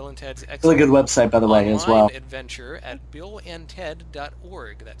website, Bill and Ted's Really good website, by the way, as well. adventure at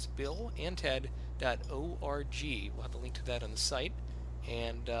billandted.org. That's billandted.org. We'll have a link to that on the site.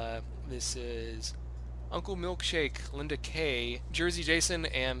 And this is Uncle Milkshake, Linda Kay, Jersey Jason,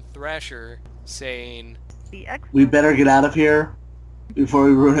 and Thrasher saying, we better get out of here before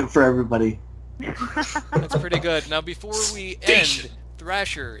we ruin it for everybody. That's pretty good. Now, before we end,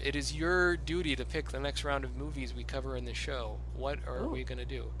 Thrasher, it is your duty to pick the next round of movies we cover in the show. What are we going to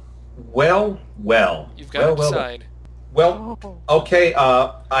do? Well. You've got to decide. Well, okay,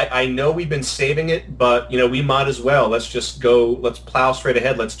 I know we've been saving it, but, we might as well. Let's just go, let's plow straight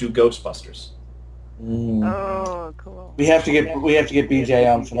ahead. Let's do Ghostbusters. Oh, cool. We have to get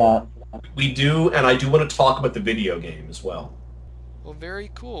BJ on for that. We do, and I do want to talk about the video game as well. Well, very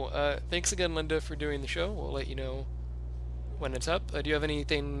cool. Thanks again, Linda, for doing the show. We'll let you know when it's up. Do you have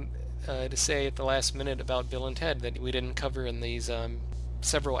anything to say at the last minute about Bill and Ted that we didn't cover in these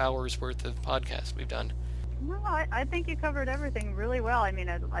several hours worth of podcast we've done? No, I think you covered everything really well. I mean,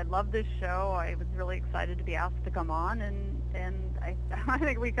 I love this show. I was really excited to be asked to come on, and I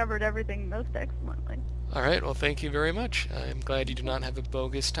think we covered everything most excellently. All right, well, thank you very much. I'm glad you do not have a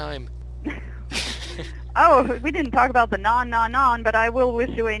bogus time. Oh, we didn't talk about the non, but I will wish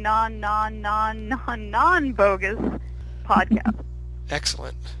you a non-bogus podcast.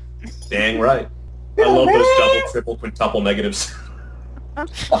 Excellent. Dang right. I love those double, triple, quintuple negatives.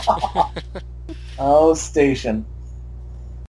 Oh, station.